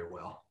do it very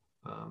well.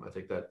 I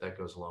think that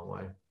goes a long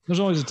way. There's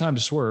always a time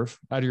to swerve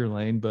out of your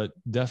lane, but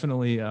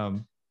definitely,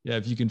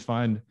 if you can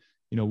find,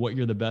 what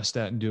you're the best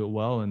at and do it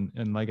well.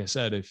 And like I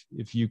said,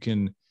 if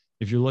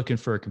you're looking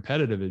for a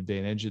competitive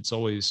advantage, it's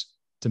always,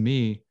 to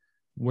me,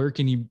 where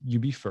can you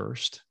be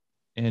first,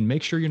 and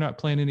make sure you're not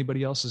playing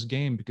anybody else's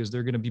game, because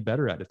they're going to be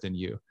better at it than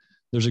you.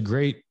 There's a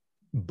great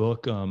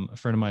book, a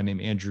friend of mine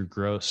named Andrew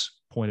Gross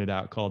pointed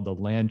out, called The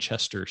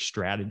Lanchester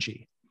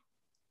Strategy.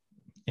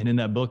 And in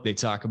that book, they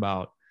talk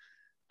about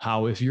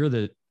how if you're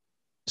the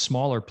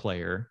smaller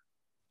player,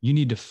 you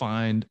need to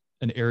find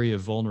an area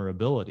of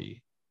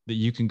vulnerability that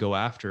you can go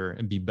after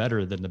and be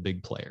better than the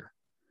big player.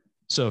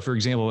 So for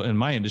example, in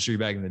my industry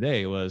back in the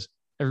day,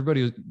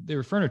 they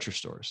were furniture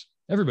stores.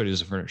 Everybody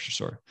was a furniture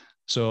store.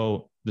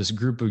 So this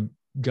group of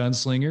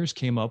gunslingers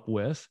came up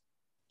with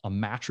a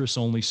mattress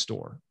only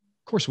store.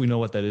 Of course, we know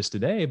what that is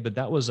today, but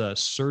that was a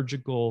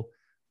surgical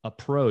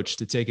approach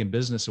to taking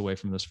business away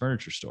from those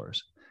furniture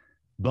stores.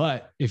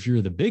 But if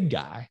you're the big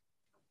guy,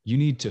 you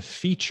need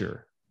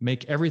to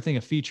make everything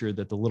a feature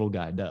that the little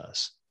guy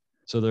does.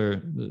 So there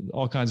are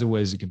all kinds of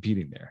ways of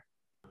competing there.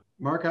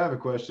 Mark, I have a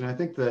question. I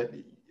think that,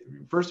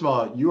 first of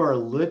all, you are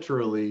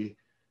literally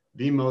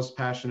the most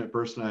passionate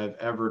person I've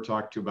ever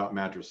talked to about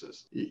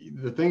mattresses.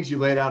 The things you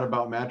laid out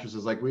about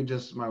mattresses, like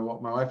my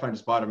wife and I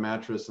just bought a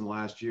mattress in the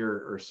last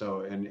year or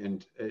so,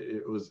 and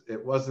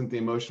it wasn't the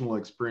emotional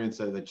experience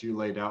that you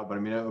laid out, but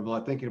I mean, I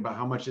was thinking about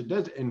how much it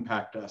did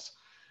impact us.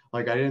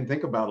 Like, I didn't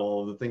think about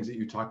all of the things that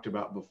you talked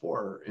about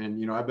before. And,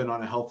 you know, I've been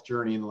on a health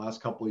journey in the last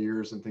couple of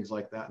years and things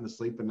like that, and the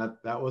sleep, and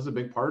that was a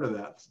big part of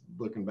that,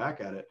 looking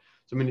back at it.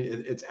 So, I mean,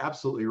 it's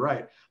absolutely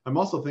right. I'm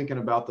also thinking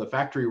about the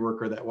factory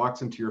worker that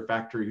walks into your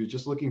factory who's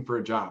just looking for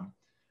a job.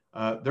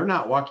 They're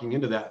not walking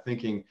into that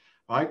thinking,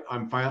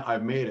 I'm fine,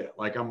 I've made it.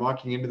 Like, I'm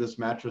walking into this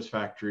mattress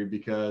factory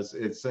because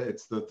it's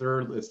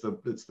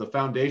the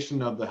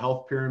foundation of the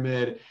health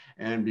pyramid,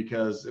 and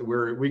because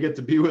we get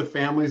to be with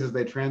families as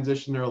they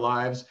transition their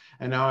lives.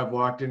 And now I've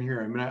walked in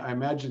here. I mean, I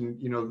imagine,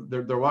 you know,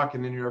 they're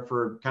walking in here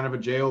for kind of a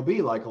job,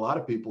 like a lot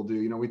of people do.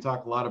 You know, we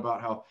talk a lot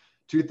about how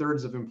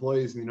 2/3 of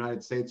employees in the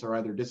United States are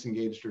either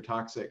disengaged or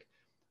toxic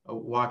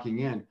walking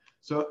in.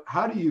 So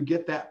how do you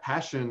get that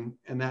passion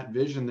and that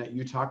vision that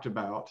you talked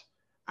about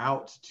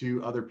out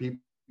to other people?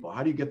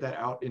 How do you get that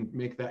out and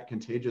make that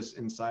contagious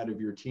inside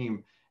of your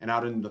team and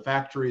out in the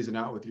factories and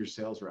out with your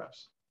sales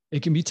reps?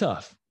 It can be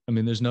tough. I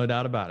mean, there's no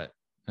doubt about it.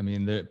 I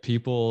mean, the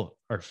people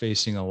are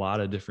facing a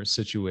lot of different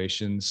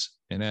situations.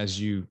 And as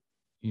you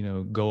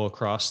go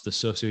across the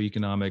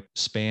socioeconomic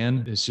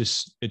span,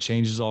 it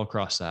changes all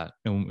across that.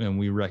 And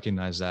we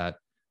recognize that.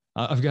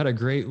 I've got a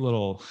great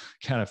little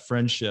kind of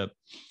friendship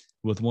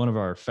with one of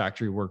our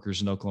factory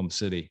workers in Oklahoma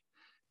City.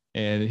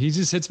 And he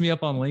just hits me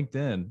up on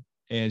LinkedIn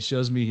and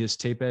shows me his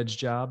tape edge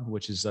job,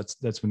 which is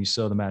that's when you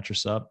sew the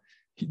mattress up.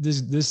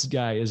 This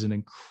guy is an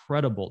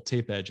incredible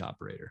tape edge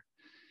operator.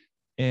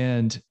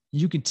 And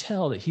you can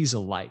tell that he's a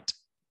light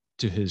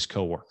to his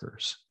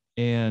coworkers.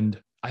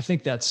 And I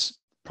think that's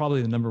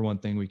probably the number one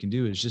thing we can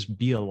do, is just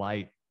be a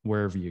light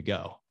wherever you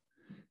go.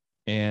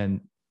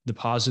 And the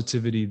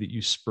positivity that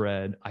you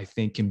spread, I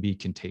think, can be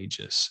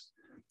contagious.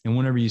 And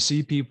whenever you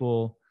see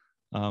people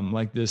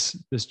like this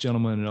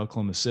gentleman in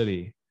Oklahoma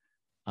City,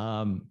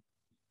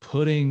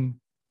 putting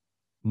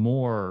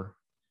more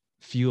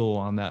fuel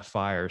on that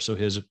fire so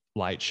his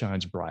light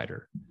shines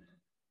brighter.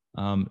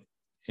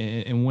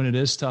 And when it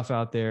is tough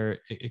out there,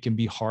 it can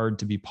be hard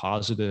to be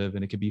positive,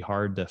 and it can be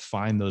hard to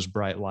find those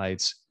bright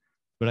lights.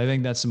 But I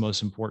think that's the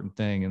most important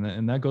thing.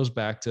 And that goes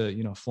back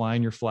to,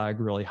 flying your flag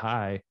really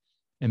high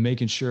and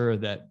making sure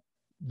that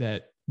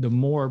the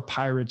more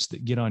pirates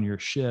that get on your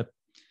ship,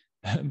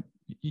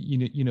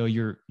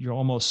 you're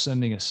almost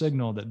sending a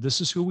signal that this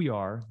is who we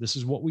are. This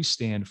is what we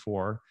stand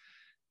for.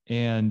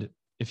 And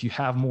if you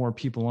have more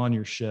people on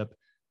your ship,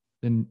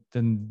 then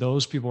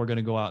those people are going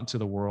to go out into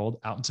the world,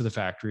 out into the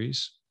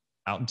factories,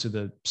 out into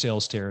the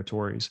sales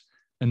territories,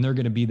 and they're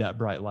going to be that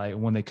bright light.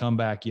 And when they come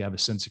back, you have a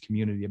sense of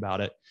community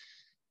about it.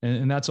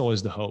 And that's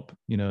always the hope,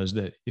 is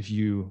that if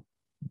you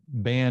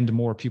band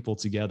more people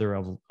together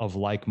of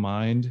like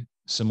mind,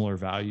 similar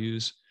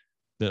values,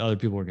 that other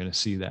people are going to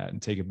see that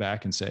and take it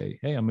back and say,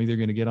 hey, I'm either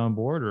going to get on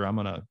board or I'm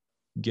going to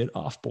get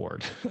off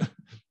board.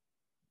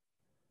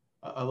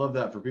 I love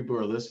that for people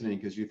who are listening,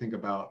 because you think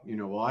about,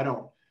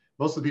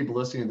 most of the people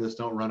listening to this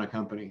don't run a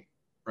company,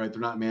 right?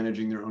 They're not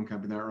managing their own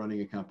company, they're not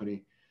running a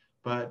company,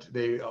 but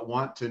they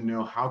want to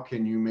know, how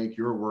can you make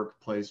your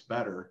workplace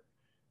better?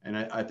 And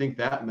I think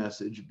that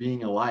message,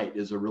 being a light,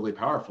 is a really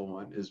powerful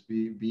one, is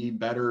be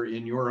better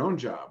in your own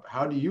job.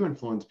 How do you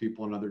influence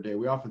people another day?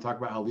 We often talk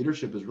about how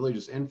leadership is really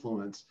just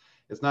influence.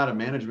 It's not a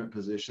management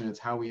position. It's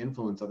how we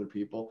influence other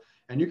people.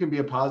 And you can be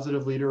a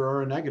positive leader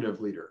or a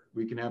negative leader.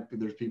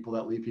 There's people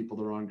that lead people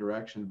the wrong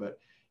direction. But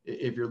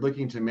if you're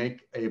looking to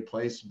make a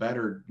place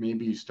better,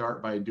 maybe you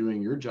start by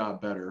doing your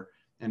job better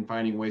and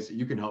finding ways that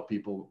you can help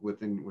people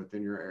within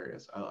your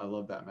areas. I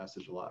love that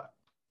message a lot.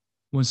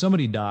 When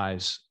somebody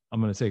dies, I'm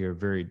going to take a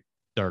very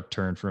dark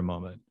turn for a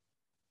moment,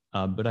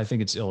 but I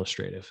think it's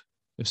illustrative.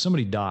 If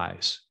somebody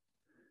dies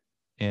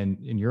and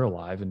you're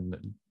alive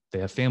and they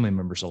have family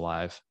members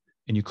alive,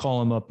 and you call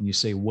them up and you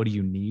say, what do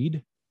you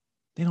need?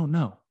 They don't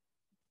know.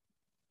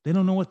 They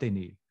don't know what they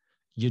need.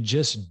 You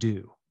just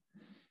do.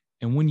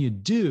 And when you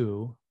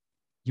do,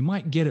 you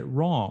might get it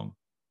wrong,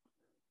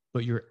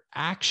 but your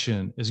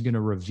action is going to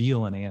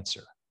reveal an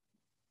answer.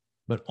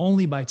 But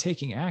only by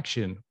taking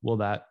action will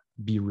that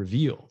be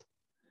revealed.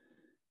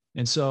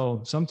 And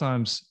so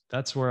sometimes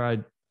that's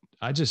where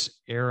I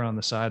just err on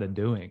the side of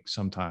doing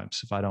sometimes,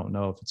 if I don't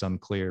know, if it's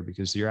unclear,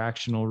 because your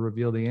action will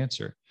reveal the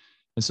answer.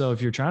 And so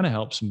if you're trying to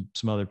help some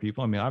other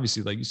people, I mean,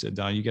 obviously, like you said,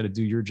 Don, you got to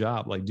do your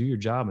job, do your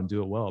job and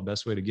do it well.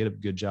 Best way to get a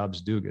good job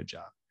is do a good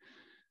job.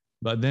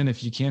 But then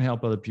if you can't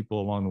help other people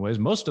along the ways,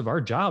 most of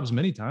our jobs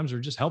many times are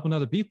just helping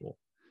other people.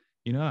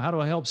 how do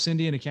I help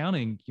Cindy in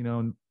accounting,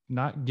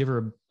 not give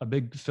her a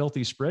big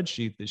filthy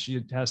spreadsheet that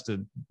she has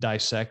to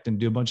dissect and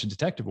do a bunch of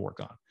detective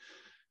work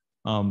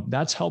on.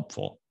 That's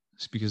helpful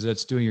because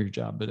that's doing your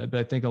job. But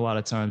I think a lot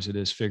of times it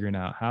is figuring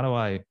out, how do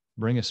I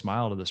bring a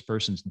smile to this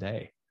person's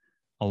day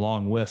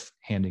along with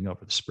handing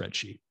over the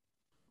spreadsheet?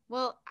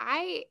 Well,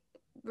 I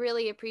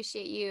really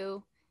appreciate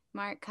you,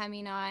 Mark,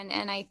 coming on,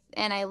 and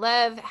I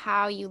love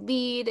how you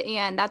lead,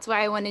 and that's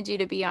why I wanted you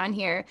to be on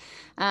here,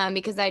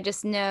 because I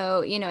just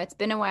know, it's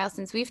been a while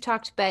since we've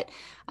talked, but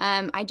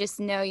I just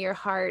know your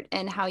heart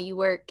and how you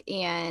work,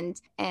 and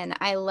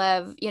I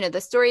love, the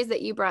stories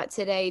that you brought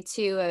today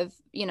too of,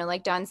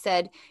 like Don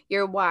said,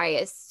 your why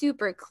is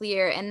super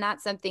clear, and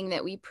that's something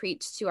that we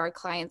preach to our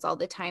clients all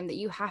the time, that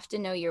you have to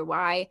know your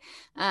why,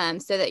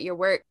 so that your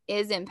work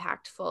is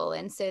impactful,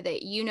 and so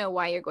that you know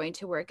why you're going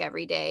to work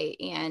every day,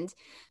 and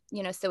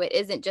so it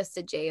isn't just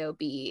a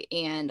job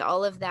and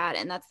all of that.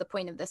 And that's the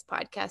point of this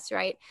podcast,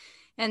 right?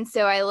 And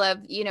so I love,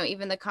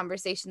 even the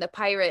conversation, the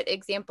pirate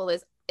example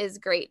is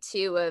great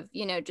too, of,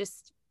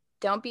 just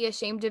don't be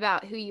ashamed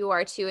about who you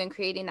are too, and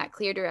creating that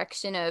clear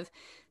direction of,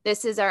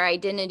 this is our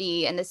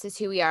identity and this is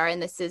who we are,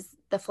 and this is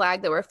the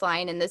flag that we're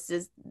flying, and this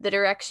is the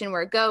direction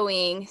we're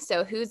going.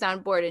 So who's on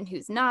board and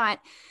who's not.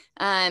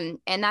 And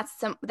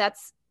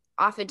that's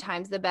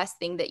oftentimes the best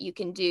thing that you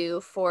can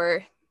do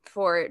for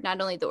not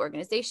only the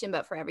organization,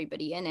 but for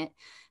everybody in it.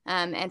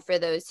 And for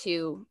those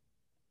who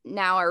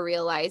now are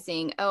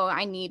realizing, oh,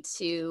 I need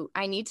to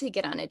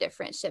get on a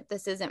different ship.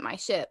 This isn't my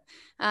ship.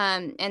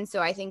 And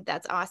so I think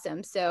that's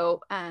awesome.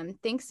 So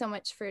thanks so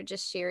much for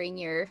just sharing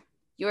your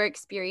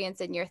experience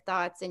and your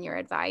thoughts and your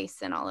advice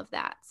and all of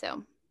that.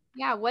 So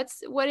yeah,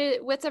 what's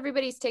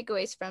everybody's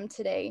takeaways from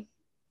today?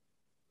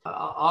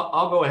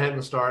 I'll go ahead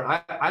and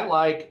start. I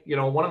like,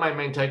 one of my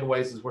main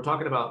takeaways is we're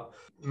talking about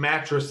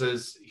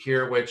mattresses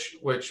here,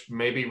 which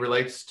maybe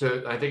relates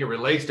to, I think it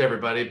relates to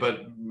everybody,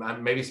 but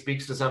maybe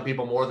speaks to some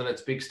people more than it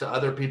speaks to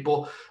other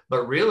people.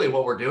 But really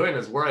what we're doing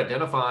is we're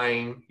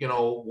identifying,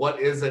 what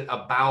is it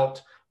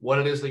about what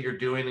it is that you're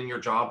doing in your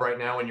job right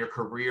now, in your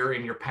career,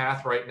 in your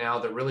path right now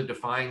that really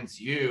defines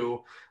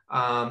you.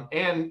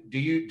 And do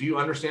you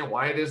understand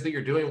why it is that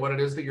you're doing what it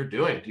is that you're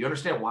doing? Do you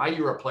understand why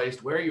you are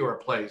placed where you are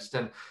placed?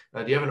 And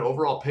do you have an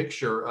overall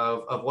picture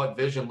of what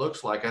vision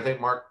looks like? I think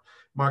Mark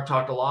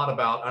talked a lot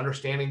about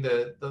understanding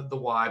the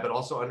why, but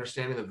also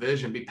understanding the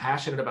vision. Be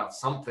passionate about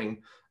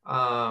something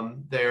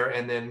there,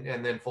 and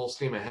then full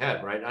steam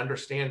ahead, right?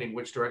 Understanding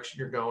which direction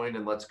you're going,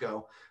 and let's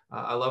go.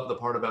 I love the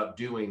part about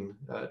doing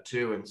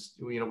too, and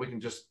we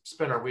can just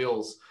spin our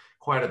wheels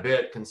quite a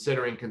bit,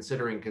 considering,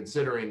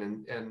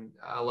 and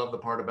I love the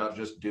part about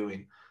just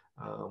doing.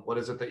 What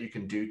is it that you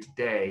can do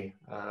today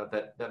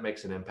that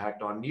makes an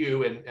impact on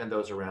you and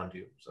those around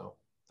you? So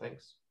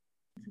thanks.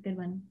 That's a good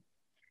one.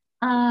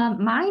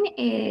 Mine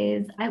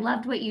is, I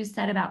loved what you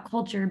said about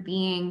culture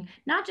being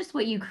not just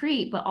what you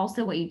create, but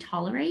also what you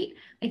tolerate.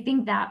 I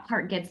think that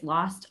part gets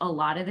lost a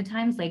lot of the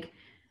times. Like,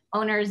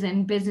 owners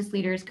and business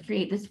leaders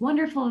create this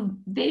wonderful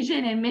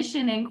vision and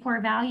mission and core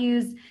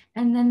values,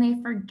 and then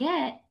they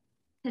forget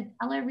to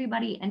tell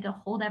everybody and to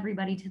hold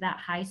everybody to that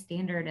high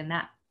standard and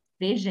that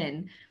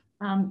vision.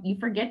 You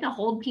forget to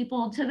hold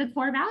people to the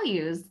core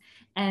values,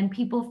 and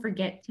people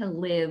forget to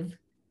live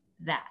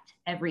that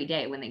every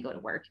day when they go to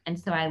work. And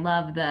so I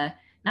love the,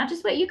 not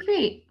just what you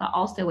create, but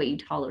also what you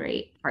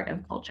tolerate part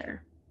of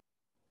culture.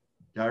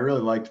 Yeah, I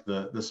really liked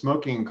the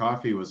smoking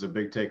coffee was a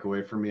big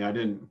takeaway for me. I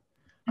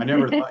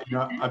never thought,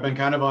 I've been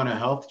kind of on a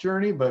health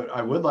journey, but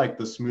I would like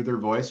the smoother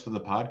voice for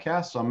the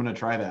podcast. So I'm going to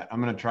try that. I'm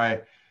going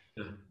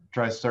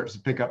to start to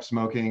pick up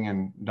smoking,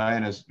 and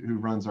Diana, who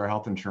runs our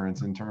health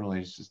insurance internally,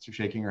 is just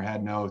shaking her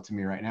head no to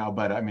me right now.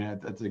 But I mean,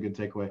 that's a good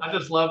takeaway. I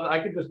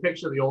could just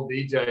picture the old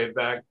DJ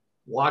back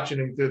watching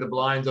him through the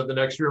blinds of the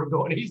next room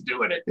going, he's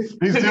doing it. He's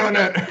doing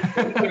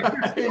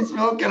it. He's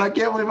smoking. I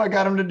can't believe I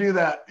got him to do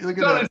that. Look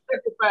at that.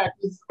 Back.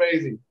 It's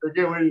amazing.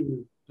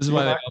 This is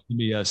why they don't let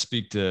me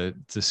speak to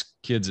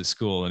kids at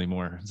school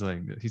anymore. It's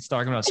like, he's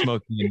talking about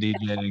smoking and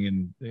DJing,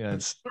 and yeah,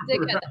 it's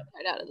right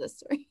out of the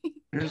story.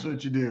 Here's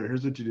what you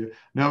do.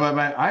 No, but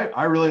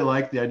I really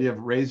like the idea of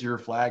raise your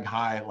flag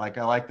high. Like,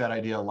 I like that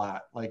idea a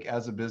lot. Like,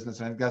 as a business,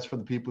 and I think that's for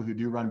the people who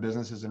do run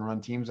businesses and run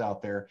teams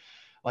out there.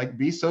 Like,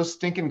 be so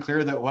stinking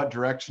clear that what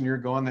direction you're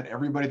going, that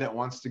everybody that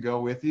wants to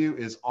go with you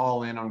is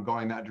all in on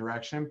going that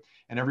direction.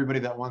 And everybody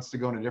that wants to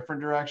go in a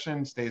different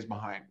direction stays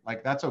behind.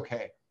 Like, that's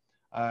okay.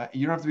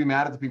 You don't have to be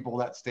mad at the people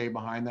that stay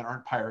behind that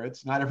aren't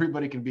pirates. Not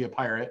everybody can be a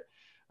pirate.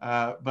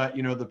 But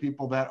the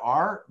people that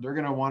are, they're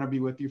going to want to be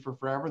with you for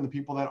forever. And the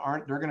people that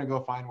aren't, they're going to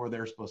go find where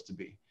they're supposed to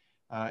be.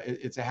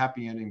 It's a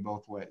happy ending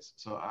both ways.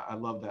 So I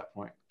love that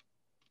point.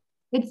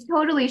 It's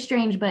totally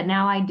strange, but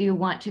now I do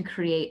want to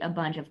create a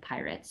bunch of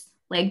pirates.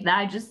 Like,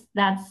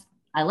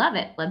 I love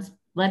it.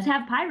 Let's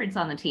have pirates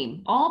on the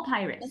team, all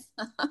pirates.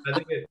 I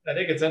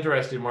think it's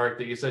interesting, Mark,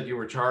 that you said you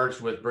were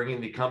charged with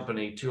bringing the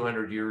company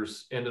 200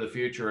 years into the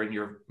future, and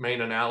your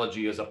main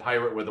analogy is a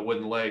pirate with a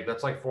wooden leg.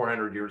 That's like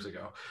 400 years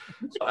ago.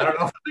 So I don't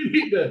know if we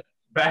need to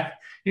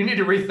You need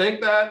to rethink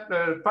that.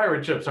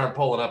 Pirate ships aren't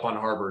pulling up on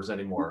harbors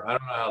anymore. I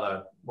don't know how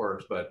that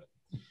works, but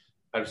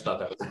I just thought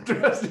that was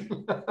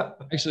interesting.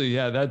 Actually,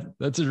 yeah,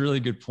 that's a really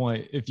good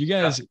point. If you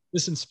guys,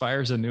 this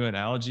inspires a new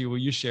analogy, will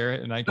you share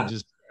it? And I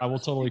will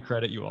totally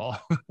credit you all.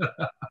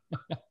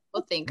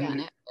 We'll think on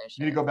it. For sure.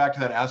 You need to go back to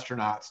that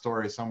astronaut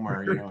story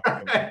somewhere.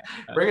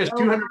 Bring us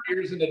 200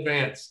 years in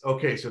advance.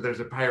 Okay, so there's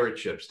a pirate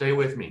ship. Stay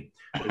with me.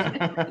 Wait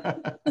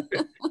a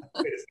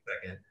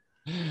second.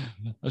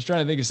 I was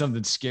trying to think of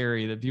something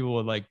scary that people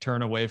would like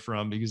turn away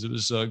from because it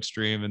was so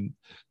extreme. And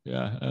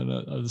yeah,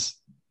 and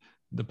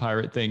the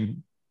pirate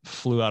thing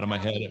flew out of my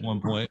head at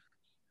one point.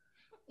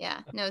 Yeah,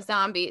 no,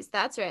 zombies.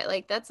 That's right.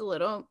 Like that's a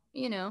little,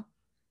 I don't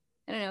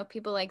know.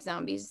 People like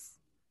zombies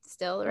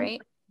still,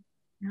 right?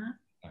 Yeah.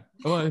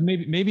 Well,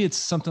 maybe it's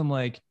something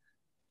like,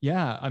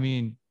 yeah, I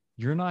mean,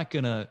 you're not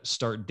going to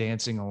start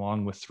dancing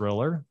along with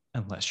Thriller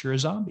unless you're a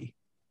zombie.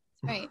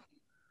 Right.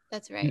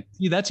 That's right.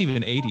 See, that's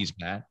even 80s,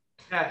 Matt.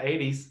 Yeah,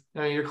 80s.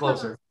 No, you're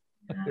closer.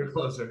 You're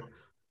closer.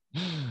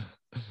 And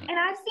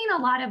I've seen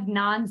a lot of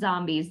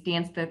non-zombies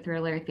dance the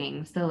Thriller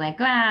thing. So like,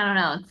 I don't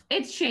know.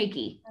 It's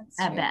shaky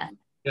at best.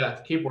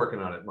 Yeah, keep working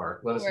on it,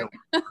 Mark. Let us know.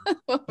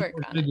 We'll work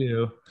on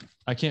it.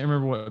 I can't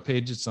remember what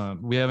page it's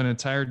on. We have an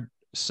entire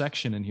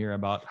section in here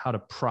about how to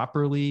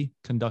properly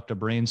conduct a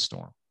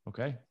brainstorm.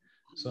 Okay.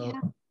 So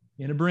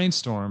in a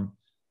brainstorm,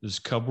 there's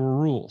a couple of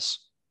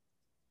rules.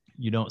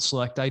 You don't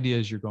select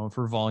ideas. You're going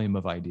for volume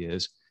of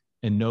ideas,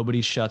 and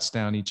nobody shuts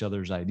down each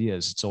other's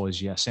ideas. It's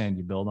always yes and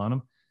you build on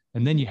them.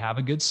 And then you have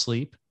a good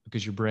sleep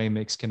because your brain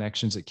makes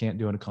connections it can't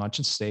do in a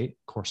conscious state.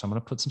 Of course, I'm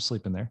going to put some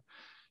sleep in there.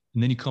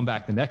 And then you come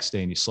back the next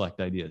day and you select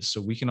ideas.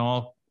 So we can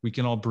all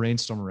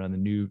brainstorm around the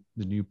new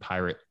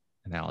pirate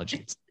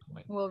analogy.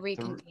 We'll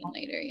reconvene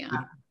later. Yeah.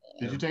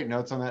 Did you take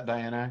notes on that,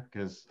 Diana?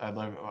 Because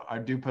I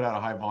do put out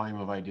a high volume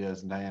of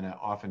ideas, and Diana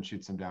often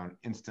shoots them down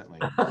instantly.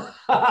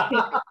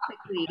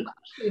 Quickly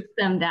shoots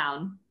them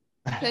down.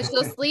 Because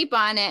she'll sleep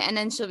on it, and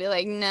then she'll be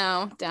like,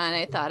 "No, Don,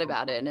 I thought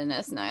about it, and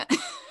it's not."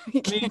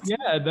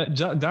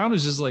 Don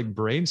was just like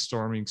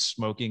brainstorming,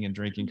 smoking, and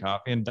drinking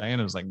coffee, and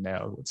Diana was like,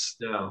 "No, let's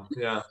yeah."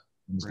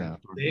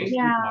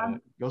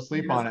 Go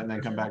sleep on it, and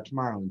then come back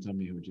tomorrow and tell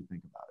me what you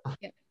think about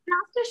it. You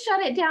have to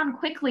shut it down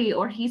quickly,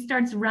 or he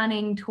starts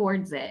running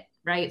towards it.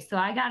 Right. So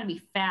I got to be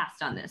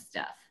fast on this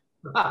stuff.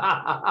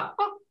 I'm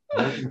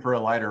looking for a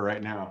lighter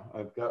right now.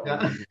 I've got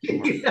one.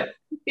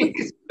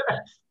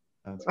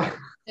 That's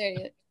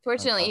right.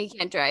 Fortunately, he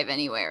can't drive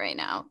anywhere right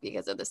now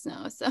because of the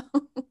snow. So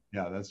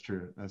yeah, that's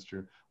true. That's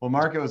true. Well,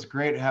 Mark, it was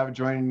great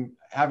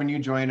having you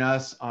join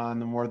us on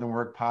the More Than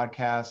Work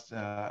podcast.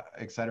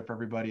 Excited for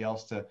everybody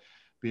else to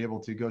be able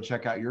to go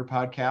check out your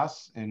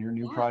podcasts and your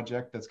new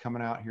project that's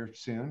coming out here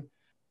soon.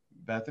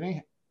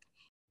 Bethany.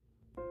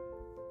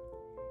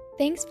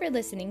 Thanks for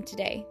listening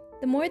today.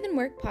 The More Than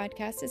Work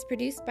podcast is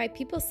produced by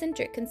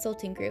People-Centric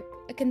Consulting Group,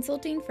 a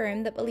consulting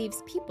firm that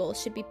believes people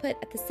should be put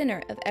at the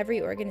center of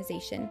every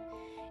organization.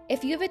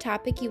 If you have a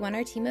topic you want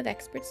our team of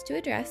experts to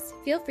address,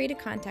 feel free to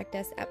contact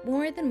us at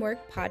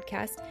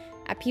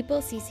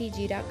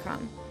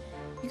morethanworkpodcast@peopleccg.com.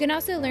 You can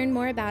also learn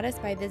more about us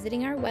by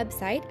visiting our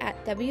website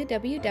at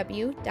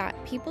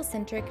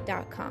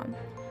www.peoplecentric.com.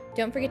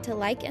 Don't forget to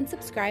like and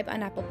subscribe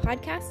on Apple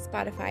Podcasts,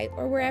 Spotify,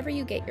 or wherever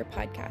you get your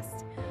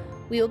podcasts.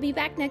 We will be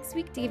back next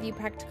week to give you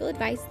practical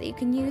advice that you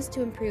can use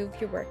to improve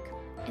your work.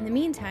 In the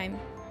meantime,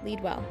 lead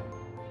well.